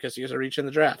 because he was a reach in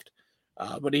the draft.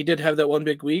 But he did have that one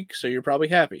big week, so you're probably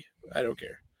happy. I don't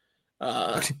care.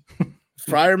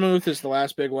 Freiermuth is the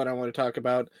last big one I want to talk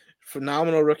about.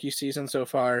 Phenomenal rookie season so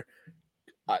far.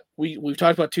 We've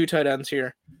talked about 2 tight ends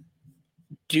here.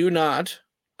 Do not,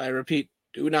 I repeat,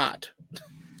 do not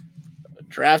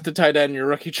draft a tight end in your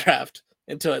rookie draft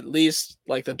until at least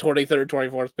like the 23rd,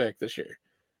 24th pick this year.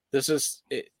 This is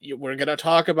it. We're going to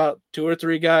talk about 2 or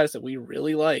 3 guys that we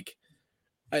really like.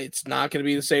 It's not going to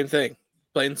be the same thing.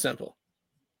 Plain and simple.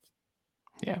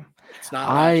 Yeah. It's not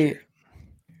last year.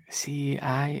 See,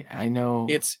 I know.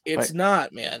 It's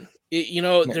not, man. They're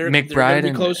going to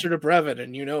be closer to Brevin,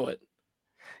 and you know it.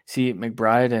 See,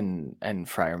 McBride and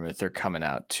Freiermuth, they're coming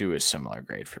out to a similar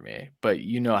grade for me. But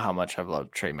you know how much I've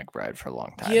loved Trey McBride for a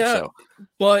long time. Yeah, so.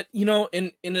 But,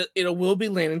 it will be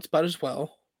landing spot as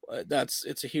well.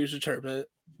 It's a huge determinant.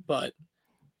 But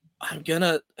I'm going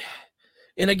to...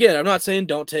 And again, I'm not saying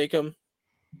don't take him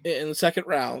in the second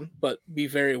round, but be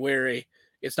very wary.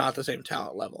 It's not the same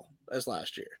talent level as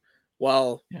last year.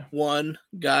 While one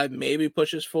guy maybe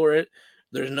pushes for it,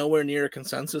 there's nowhere near a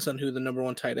consensus on who the number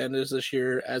 1 tight end is this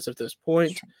year as of this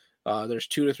point. There's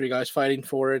 2 to 3 guys fighting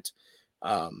for it.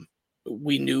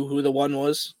 We knew who the one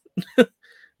was.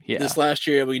 This last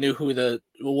year, we knew who the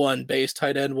 1 base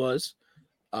tight end was.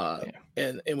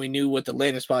 And we knew what the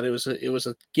landing spot, it was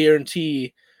a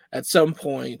guarantee at some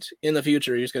point in the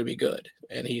future he's going to be good.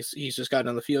 And he's just gotten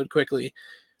on the field quickly.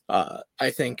 I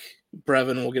think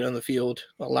Brevin will get on the field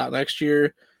a lot next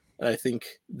year. I think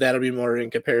that'll be more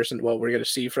in comparison to what we're going to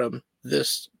see from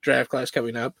this draft class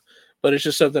coming up. But it's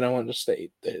just something I wanted to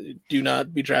state. Do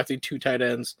not be drafting 2 tight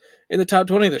ends in the top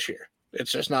 20 this year.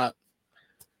 It's just not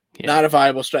a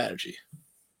viable strategy.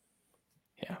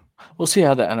 Yeah. We'll see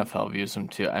how the NFL views them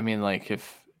too. I mean, like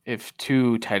if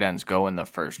 2 tight ends go in the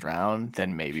first round,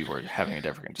 then maybe we're having a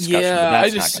different discussion. Yeah,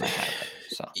 but that's not going to happen.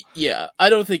 So. Yeah, I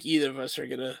don't think either of us are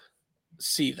going to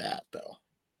see that, though.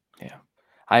 Yeah.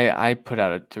 I put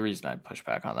out the reason I pushed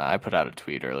back on that, I put out a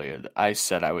tweet earlier. I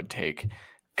said I would take,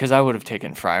 because I would have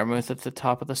taken Freiermuth at the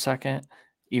top of the second,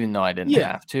 even though I didn't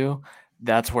have to.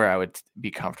 That's where I would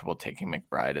be comfortable taking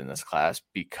McBride in this class,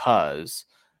 because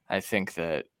I think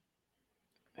that,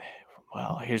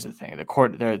 well, here's the thing.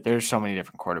 There's so many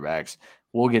different quarterbacks.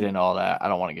 We'll get into all that. I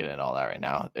don't want to get into all that right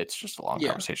now. It's just a long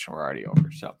conversation. We're already over.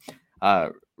 So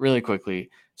really quickly,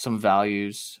 some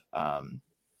values.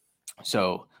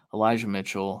 So Elijah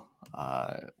Mitchell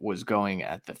was going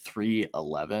at the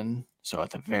 311, so at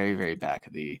the very, very back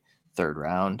of the third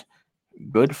round.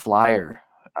 Good flyer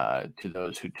to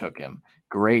those who took him.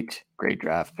 Great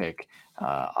draft pick.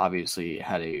 Obviously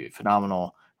had a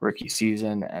phenomenal rookie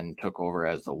season and took over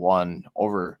as the 1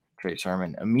 over Trey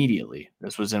Sermon immediately.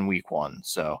 This was in week 1.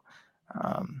 So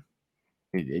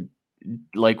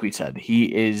like we said, he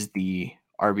is the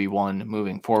RB1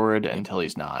 moving forward until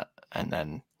he's not. And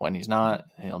then when he's not,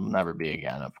 he'll never be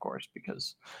again, of course,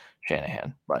 because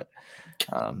Shanahan. But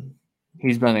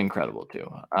he's been incredible too.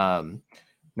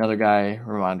 Another guy,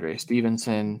 Ramondre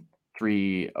Stevenson,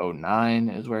 309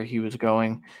 is where he was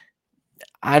going.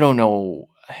 I don't know.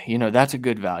 That's a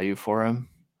good value for him,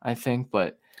 I think.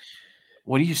 But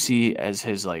what do you see as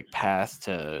his path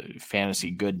to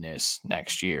fantasy goodness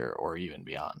next year or even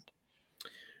beyond?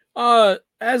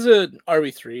 As a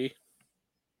RB3,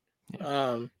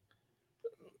 Yeah.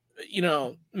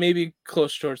 maybe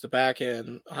close towards the back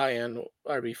end, high end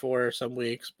RB4 some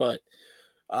weeks, but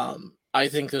I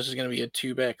think this is going to be a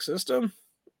 2-back system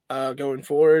going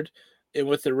forward. And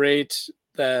with the rate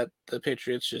that the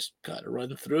Patriots just got to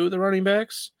run through the running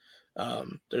backs,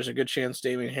 there's a good chance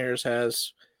Damian Harris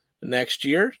has next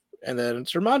year, and then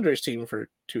it's Ramondre's team for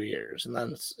 2 years. And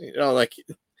then it's,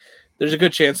 there's a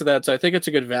good chance of that. So I think it's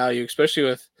a good value, especially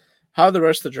with how the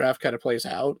rest of the draft kind of plays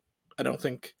out. I don't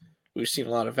think we've seen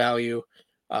a lot of value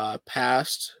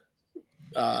past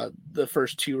the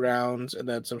first 2 rounds, and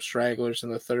then some stragglers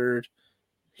in the third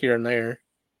here and there.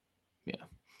 Yeah.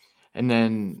 And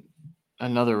then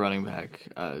another running back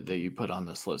that you put on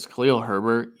this list, Khalil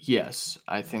Herbert. Yes,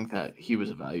 I think that he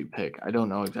was a value pick. I don't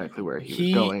know exactly where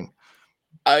he was going.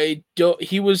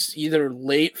 He was either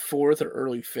late 4th or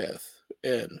early 5th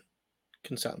in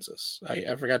consensus.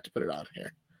 I forgot to put it on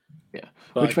here. Yeah,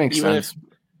 but which makes sense.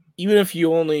 Even if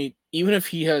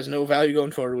he has no value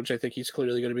going forward, which I think he's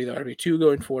clearly going to be the RB2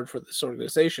 going forward for this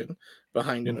organization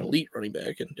behind an elite running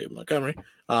back in David Montgomery.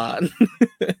 Have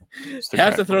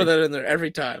to throw that in there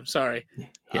every time. Sorry.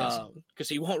 Because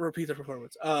he won't repeat the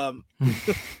performance.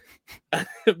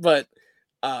 But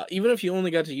even if you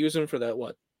only got to use him for that,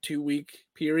 2-week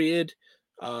period,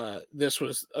 this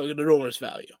was an enormous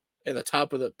value. In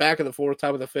the back of the 4th,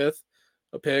 top of the 5th,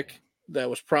 a pick that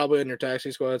was probably in your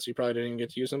taxi squad, so you probably didn't even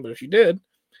get to use them. But if you did,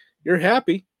 you're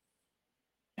happy.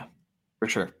 Yeah, for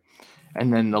sure.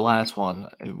 And then the last one,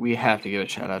 we have to give a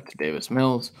shout out to Davis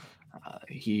Mills.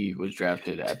 He was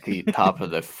drafted at the top of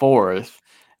the 4th,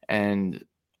 and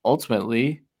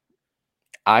ultimately,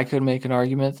 I could make an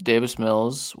argument that Davis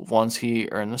Mills, once he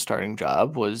earned the starting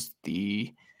job, was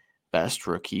the best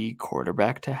rookie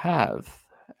quarterback to have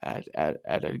at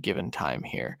a given time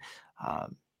here.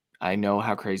 I know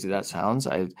how crazy that sounds.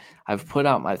 I've put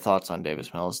out my thoughts on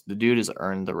Davis Mills. The dude has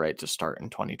earned the right to start in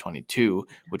 2022,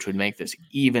 which would make this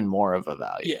even more of a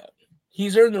value. Yeah,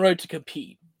 he's earned the right to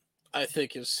compete, I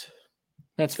think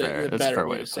that's fair. That's a fair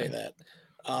way to say that.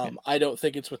 I don't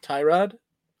think it's with Tyrod,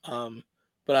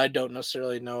 but I don't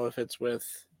necessarily know if it's with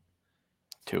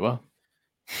Tua.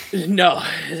 No,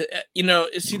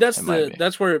 see,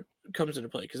 that's where it comes into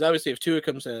play, because obviously if Tua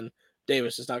comes in,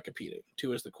 Davis is not competing.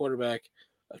 Tua is the quarterback.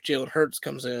 If Jalen Hurts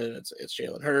comes in, it's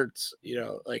Jalen Hurts.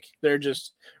 They're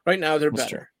just right now they're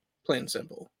better, true. Plain and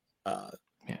simple.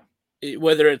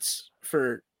 Whether it's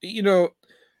for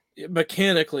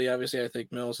mechanically, obviously I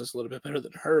think Mills is a little bit better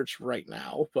than Hurts right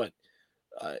now, but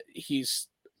he's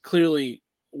clearly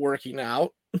working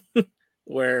out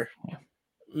where. Yeah.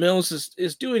 Mills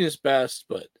is doing his best,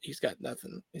 but he's got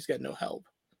nothing. He's got no help.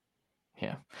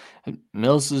 Yeah.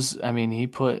 Mills he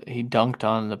dunked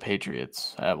on the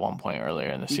Patriots at one point earlier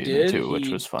in the season too, which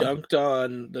was fun. Dunked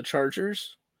on the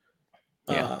Chargers.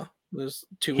 Yeah. Those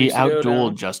 2 weeks ago. He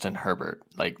outdueled Justin Herbert.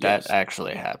 That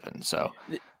actually happened. So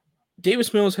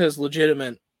Davis Mills has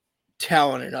legitimate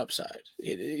talent and upside.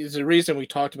 It is the reason we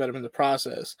talked about him in the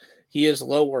process. He is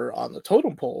lower on the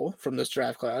totem pole from this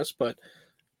draft class, but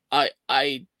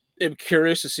I am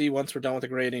curious to see, once we're done with the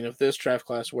grading of this draft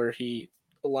class, where he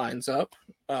lines up.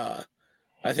 I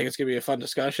think it's going to be a fun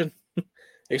discussion,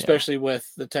 especially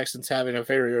with the Texans having a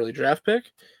very early draft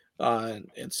pick.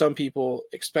 And some people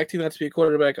expecting that to be a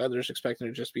quarterback, others expecting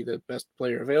to just be the best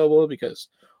player available because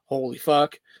holy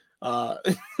fuck. But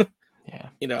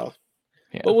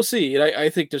we'll see. I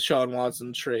think Deshaun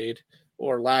Watson trade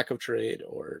or lack of trade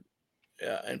or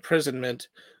imprisonment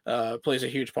plays a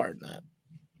huge part in that.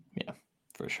 Yeah,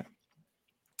 for sure.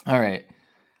 All right.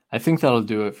 I think that'll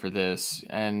do it for this.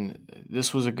 And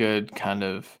this was a good kind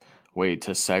of way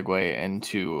to segue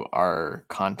into our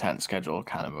content schedule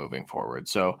kind of moving forward.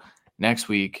 So next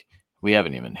week, we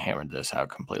haven't even hammered this out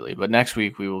completely, but next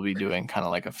week we will be doing kind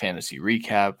of like a fantasy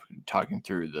recap, talking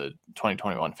through the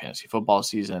 2021 fantasy football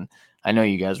season. I know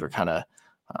you guys were kind of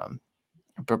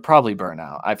but probably burnt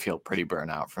out. I feel pretty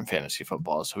burnt out from fantasy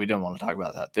football, so we didn't want to talk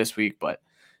about that this week, but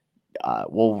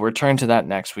we'll return to that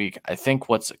next week. I think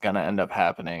what's going to end up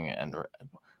happening, and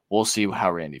we'll see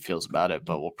how Randy feels about it,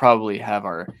 but we'll probably have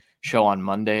our show on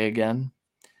Monday again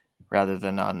rather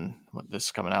than on this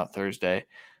coming out Thursday.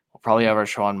 We'll probably have our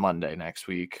show on Monday next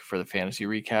week for the fantasy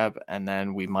recap, and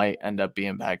then we might end up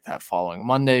being back that following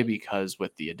Monday because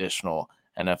with the additional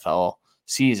NFL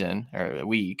season or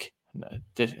week, a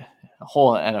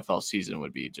whole NFL season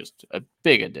would be just a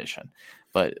big addition.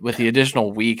 But with the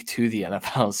additional week to the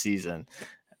NFL season,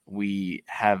 we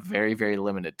have very, very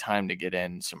limited time to get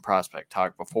in some prospect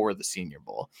talk before the Senior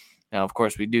Bowl. Now, of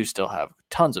course, we do still have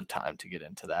tons of time to get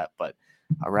into that, but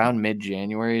around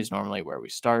mid-January is normally where we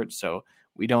start, so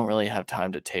we don't really have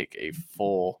time to take a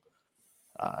full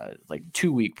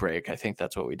 2-week break. I think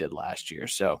that's what we did last year.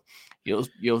 So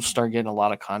you'll start getting a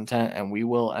lot of content, and we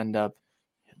will end up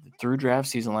through draft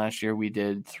season last year. We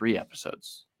did 3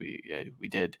 episodes. We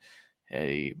did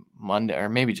a Monday, or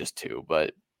maybe just 2,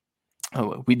 but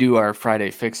we do our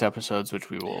Friday fix episodes, which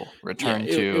we will return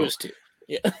to. It was 2.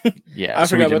 Yeah, yeah. I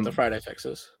forgot about the Friday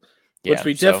fixes, which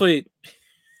we definitely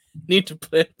need to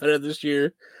play better this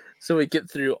year, so we get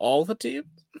through all the teams.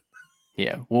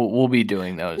 Yeah, we'll be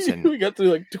doing those, and we got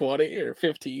through like 20 or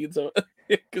 15, so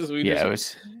because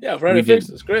Friday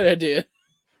fixes, great idea.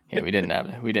 Yeah, we didn't have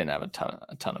a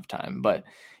ton of time, but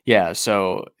yeah,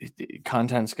 so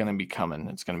content's going to be coming.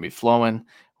 It's going to be flowing.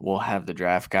 We'll have the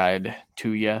draft guide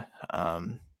to you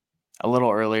a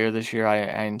little earlier this year. I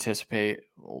anticipate.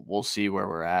 We'll see where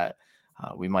we're at.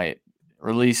 We might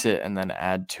release it and then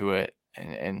add to it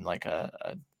in like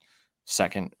a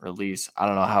second release. I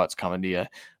don't know how it's coming to you,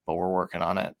 but we're working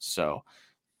on it. So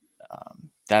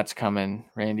that's coming.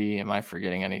 Randy, am I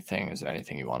forgetting anything? Is there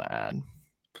anything you want to add?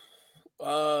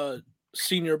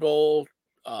 Senior Bowl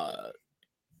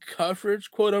coverage,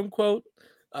 quote unquote.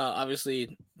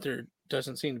 Obviously, there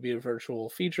doesn't seem to be a virtual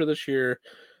feature this year.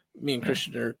 Me and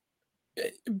Christian are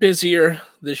busier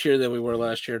this year than we were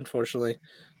last year, unfortunately.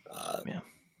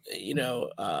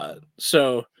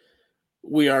 So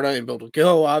we are not able to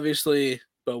go, obviously,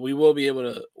 but we will be able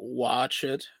to watch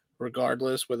it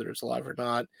regardless, whether it's live or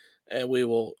not. And we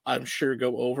will, I'm sure,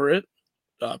 go over it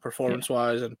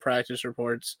performance-wise and practice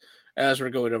reports as we're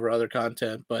going over other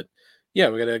content. But yeah,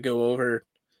 we're going to go over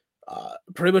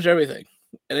pretty much everything,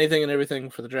 anything and everything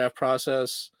for the draft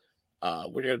process.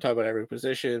 We're going to talk about every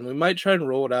position. We might try and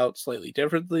roll it out slightly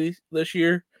differently this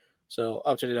year. So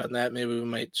updated on that. Maybe we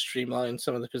might streamline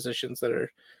some of the positions that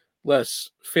are less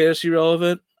fantasy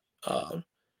relevant,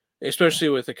 especially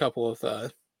with a couple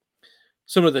of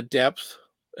some of the depth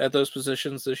at those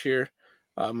positions this year.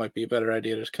 Might be a better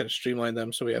idea to just kind of streamline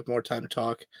them so we have more time to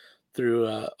talk through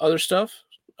other stuff.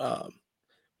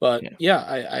 But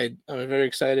I'm very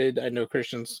excited. I know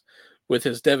Christian's with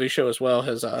his Devy show as well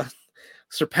has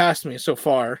surpassed me so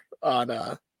far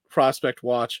on Prospect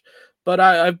Watch. But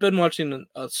I've been watching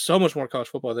so much more college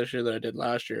football this year than I did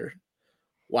last year.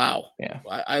 Wow. Yeah.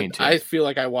 I feel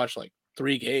like I watched like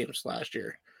 3 games last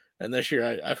year, and this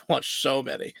year I've watched so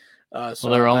many. So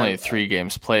there were only 3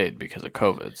 games played because of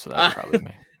COVID, so that probably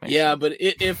makes sense. But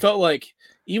it felt like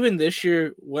even this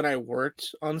year when I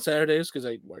worked on Saturdays, because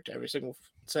I worked every single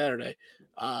Saturday,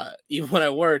 even when I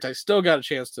worked, I still got a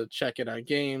chance to check in on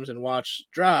games and watch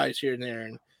drives here and there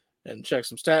and check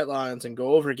some stat lines and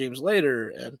go over games later.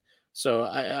 And so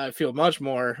I feel much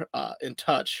more in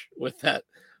touch with that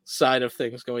side of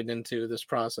things going into this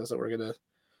process that we're going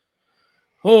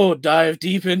to dive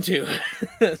deep into.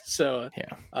 So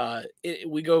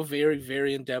we go very,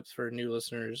 very in depth for new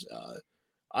listeners.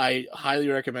 I highly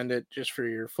recommend it just for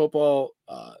your football,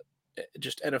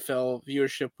 just NFL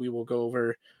viewership. We will go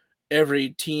over every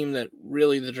team that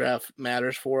really the draft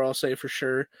matters for, I'll say for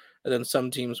sure. And then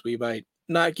some teams we might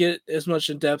not get as much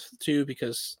in depth to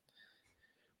because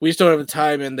we just don't have the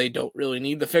time and they don't really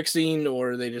need the fixing,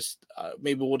 or they just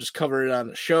maybe we'll just cover it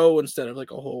on a show instead of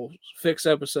like a whole fix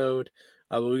episode.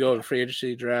 But we go over free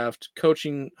agency, draft,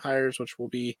 coaching hires, which will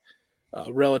be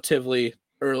relatively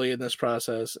early in this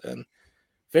process and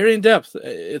very in depth.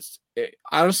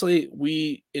 Honestly,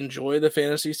 we enjoy the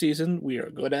fantasy season. We are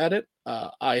good at it.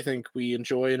 I think we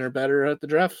enjoy and are better at the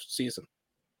draft season.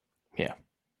 Yeah,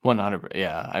 100%.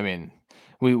 Yeah, I mean,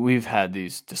 we've had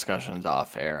these discussions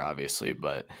off air, obviously,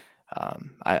 but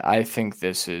I think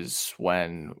this is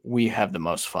when we have the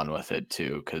most fun with it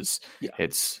too, because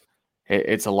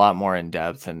it's a lot more in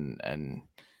depth and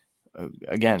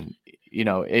again,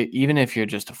 even if you're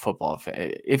just a football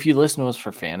fan, if you listen to us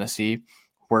for fantasy,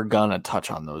 we're gonna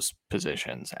touch on those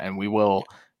positions and we will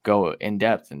go in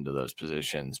depth into those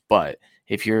positions. But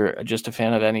if you're just a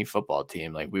fan of any football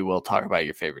team, like we will talk about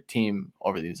your favorite team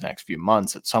over these next few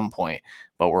months at some point,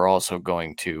 but we're also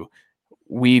going to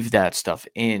weave that stuff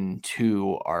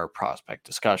into our prospect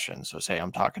discussion. So say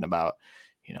I'm talking about,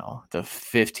 the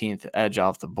 15th edge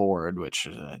off the board, which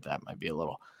that might be a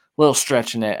little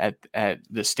stretching it at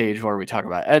the stage where we talk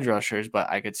about edge rushers, but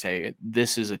I could say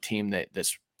this is a team that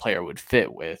this player would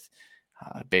fit with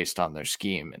based on their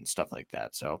scheme and stuff like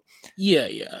that. So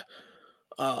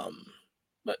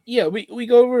but yeah, we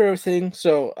go over everything.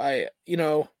 So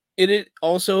it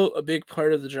also a big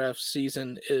part of the draft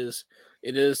season is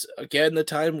it is again the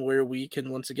time where we can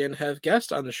once again have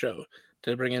guests on the show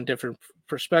to bring in different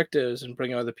perspectives and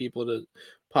bring other people to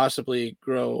possibly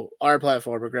grow our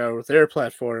platform or grow their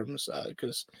platforms,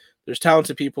 because there's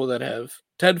talented people that have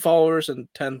 10 followers and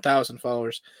 10,000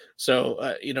 followers.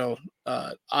 So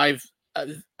I've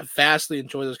vastly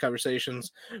enjoyed those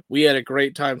conversations. We had a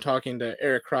great time talking to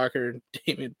Eric Crocker and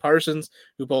Damian Parsons,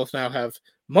 who both now have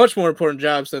much more important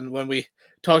jobs than when we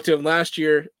talked to him last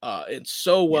year. It's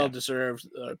so well deserved.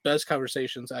 Best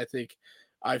conversations I think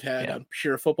I've had on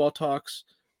pure football talks,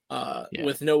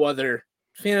 with no other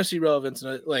fantasy relevance,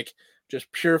 and like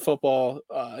just pure football.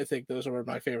 I think those are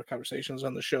my favorite conversations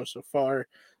on the show so far,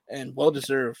 and well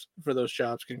deserved for those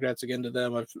jobs. Congrats again to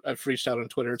them. I've reached out on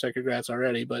Twitter to congrats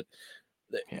already, but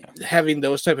having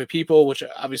those type of people, which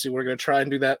obviously we're going to try and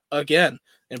do that again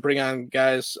and bring on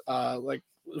guys like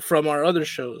from our other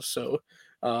shows. So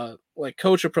like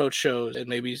Coach Approach shows, and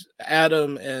maybe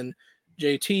Adam and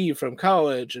JT from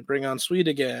college, and bring on Sweet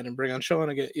again and bring on Sean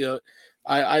again.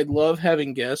 I love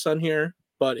having guests on here,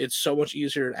 but it's so much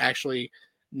easier and actually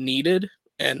needed,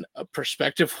 and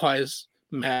perspective wise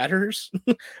matters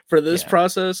for this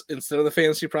process instead of the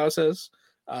fantasy process.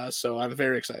 So I'm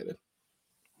very excited.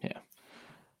 Yeah.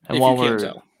 And while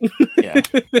we're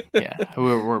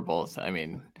we're both, I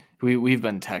mean, we've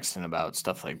been texting about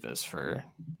stuff like this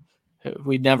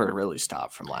we never really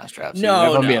stopped from last draft season.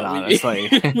 No, if I'm being honest,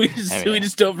 we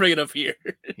just don't bring it up here.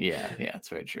 yeah, it's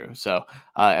very true. So,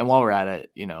 and while we're at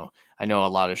it, I know a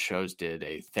lot of shows did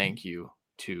a thank you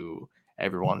to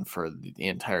everyone for the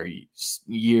entire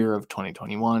year of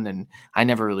 2021, and I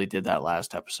never really did that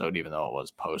last episode, even though it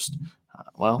was post.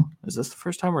 Is this the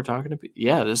first time we're talking to people?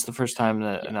 Yeah, this is the first time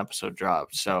that an episode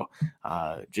dropped. So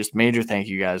just major thank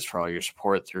you guys for all your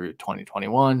support through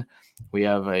 2021. We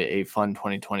have a fun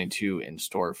 2022 in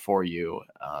store for you.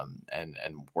 And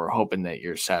we're hoping that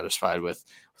you're satisfied with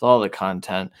all the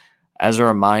content. As a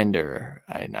reminder,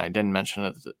 I didn't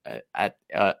mention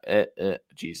it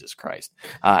Jesus Christ.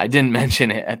 I didn't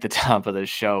mention it at the top of the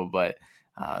show, but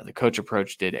the Coach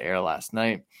Approach did air last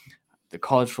night. The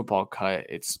college football cut,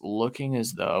 it's looking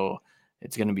as though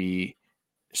it's going to be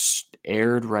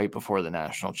aired right before the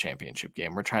national championship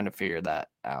game. We're trying to figure that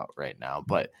out right now,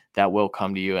 but that will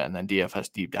come to you. And then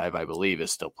DFS Deep Dive, I believe, is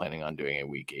still planning on doing a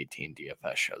Week 18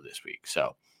 DFS show this week.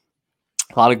 So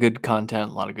a lot of good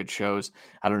content, a lot of good shows.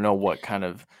 I don't know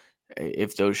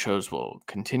if those shows will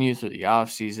continue through the off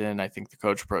season. I think the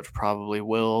Coach Approach probably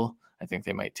will. I think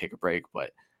they might take a break,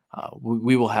 but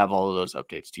we will have all of those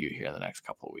updates to you here in the next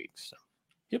couple of weeks. So.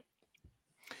 Yep.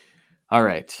 All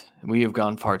right. We have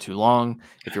gone far too long.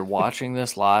 If you're watching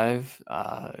this live,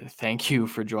 thank you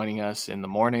for joining us in the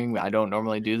morning. I don't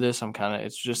normally do this.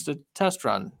 It's just a test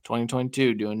run,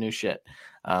 2022, doing new shit.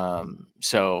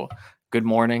 So good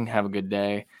morning. Have a good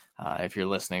day. If you're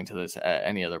listening to this at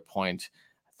any other point,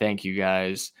 thank you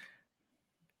guys.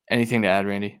 Anything to add,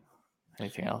 Randy?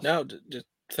 Anything else? No, just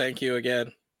thank you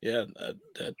again. Yeah,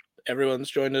 everyone's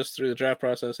joined us through the draft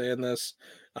process and this.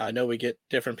 I know we get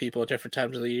different people at different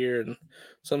times of the year, and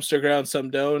some stick around, some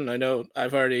don't. I know I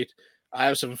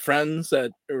have some friends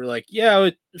that are like, yeah,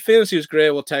 fantasy is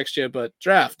great, we'll text you, but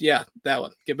draft, yeah, that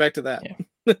one. Get back to that.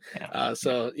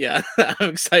 Yeah. I'm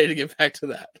excited to get back to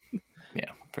that. Yeah,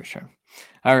 for sure.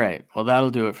 All right. Well, that'll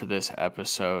do it for this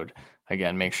episode.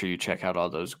 Again, make sure you check out all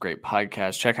those great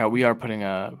podcasts. Check out, we are putting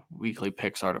a weekly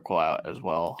picks article out as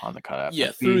well on the Cut.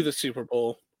 Yeah, through the Super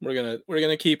Bowl. We're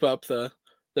gonna keep up the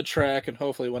track, and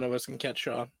hopefully one of us can catch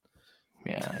Sean.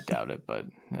 Yeah, I doubt it, but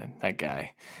that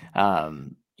guy.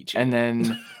 And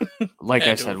then, like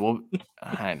I said,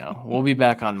 we'll be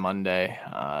back on Monday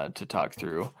to talk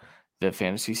through the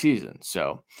fantasy season.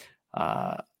 So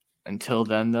until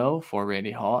then, though, for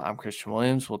Randy Hall, I'm Christian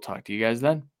Williams. We'll talk to you guys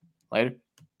then. Later.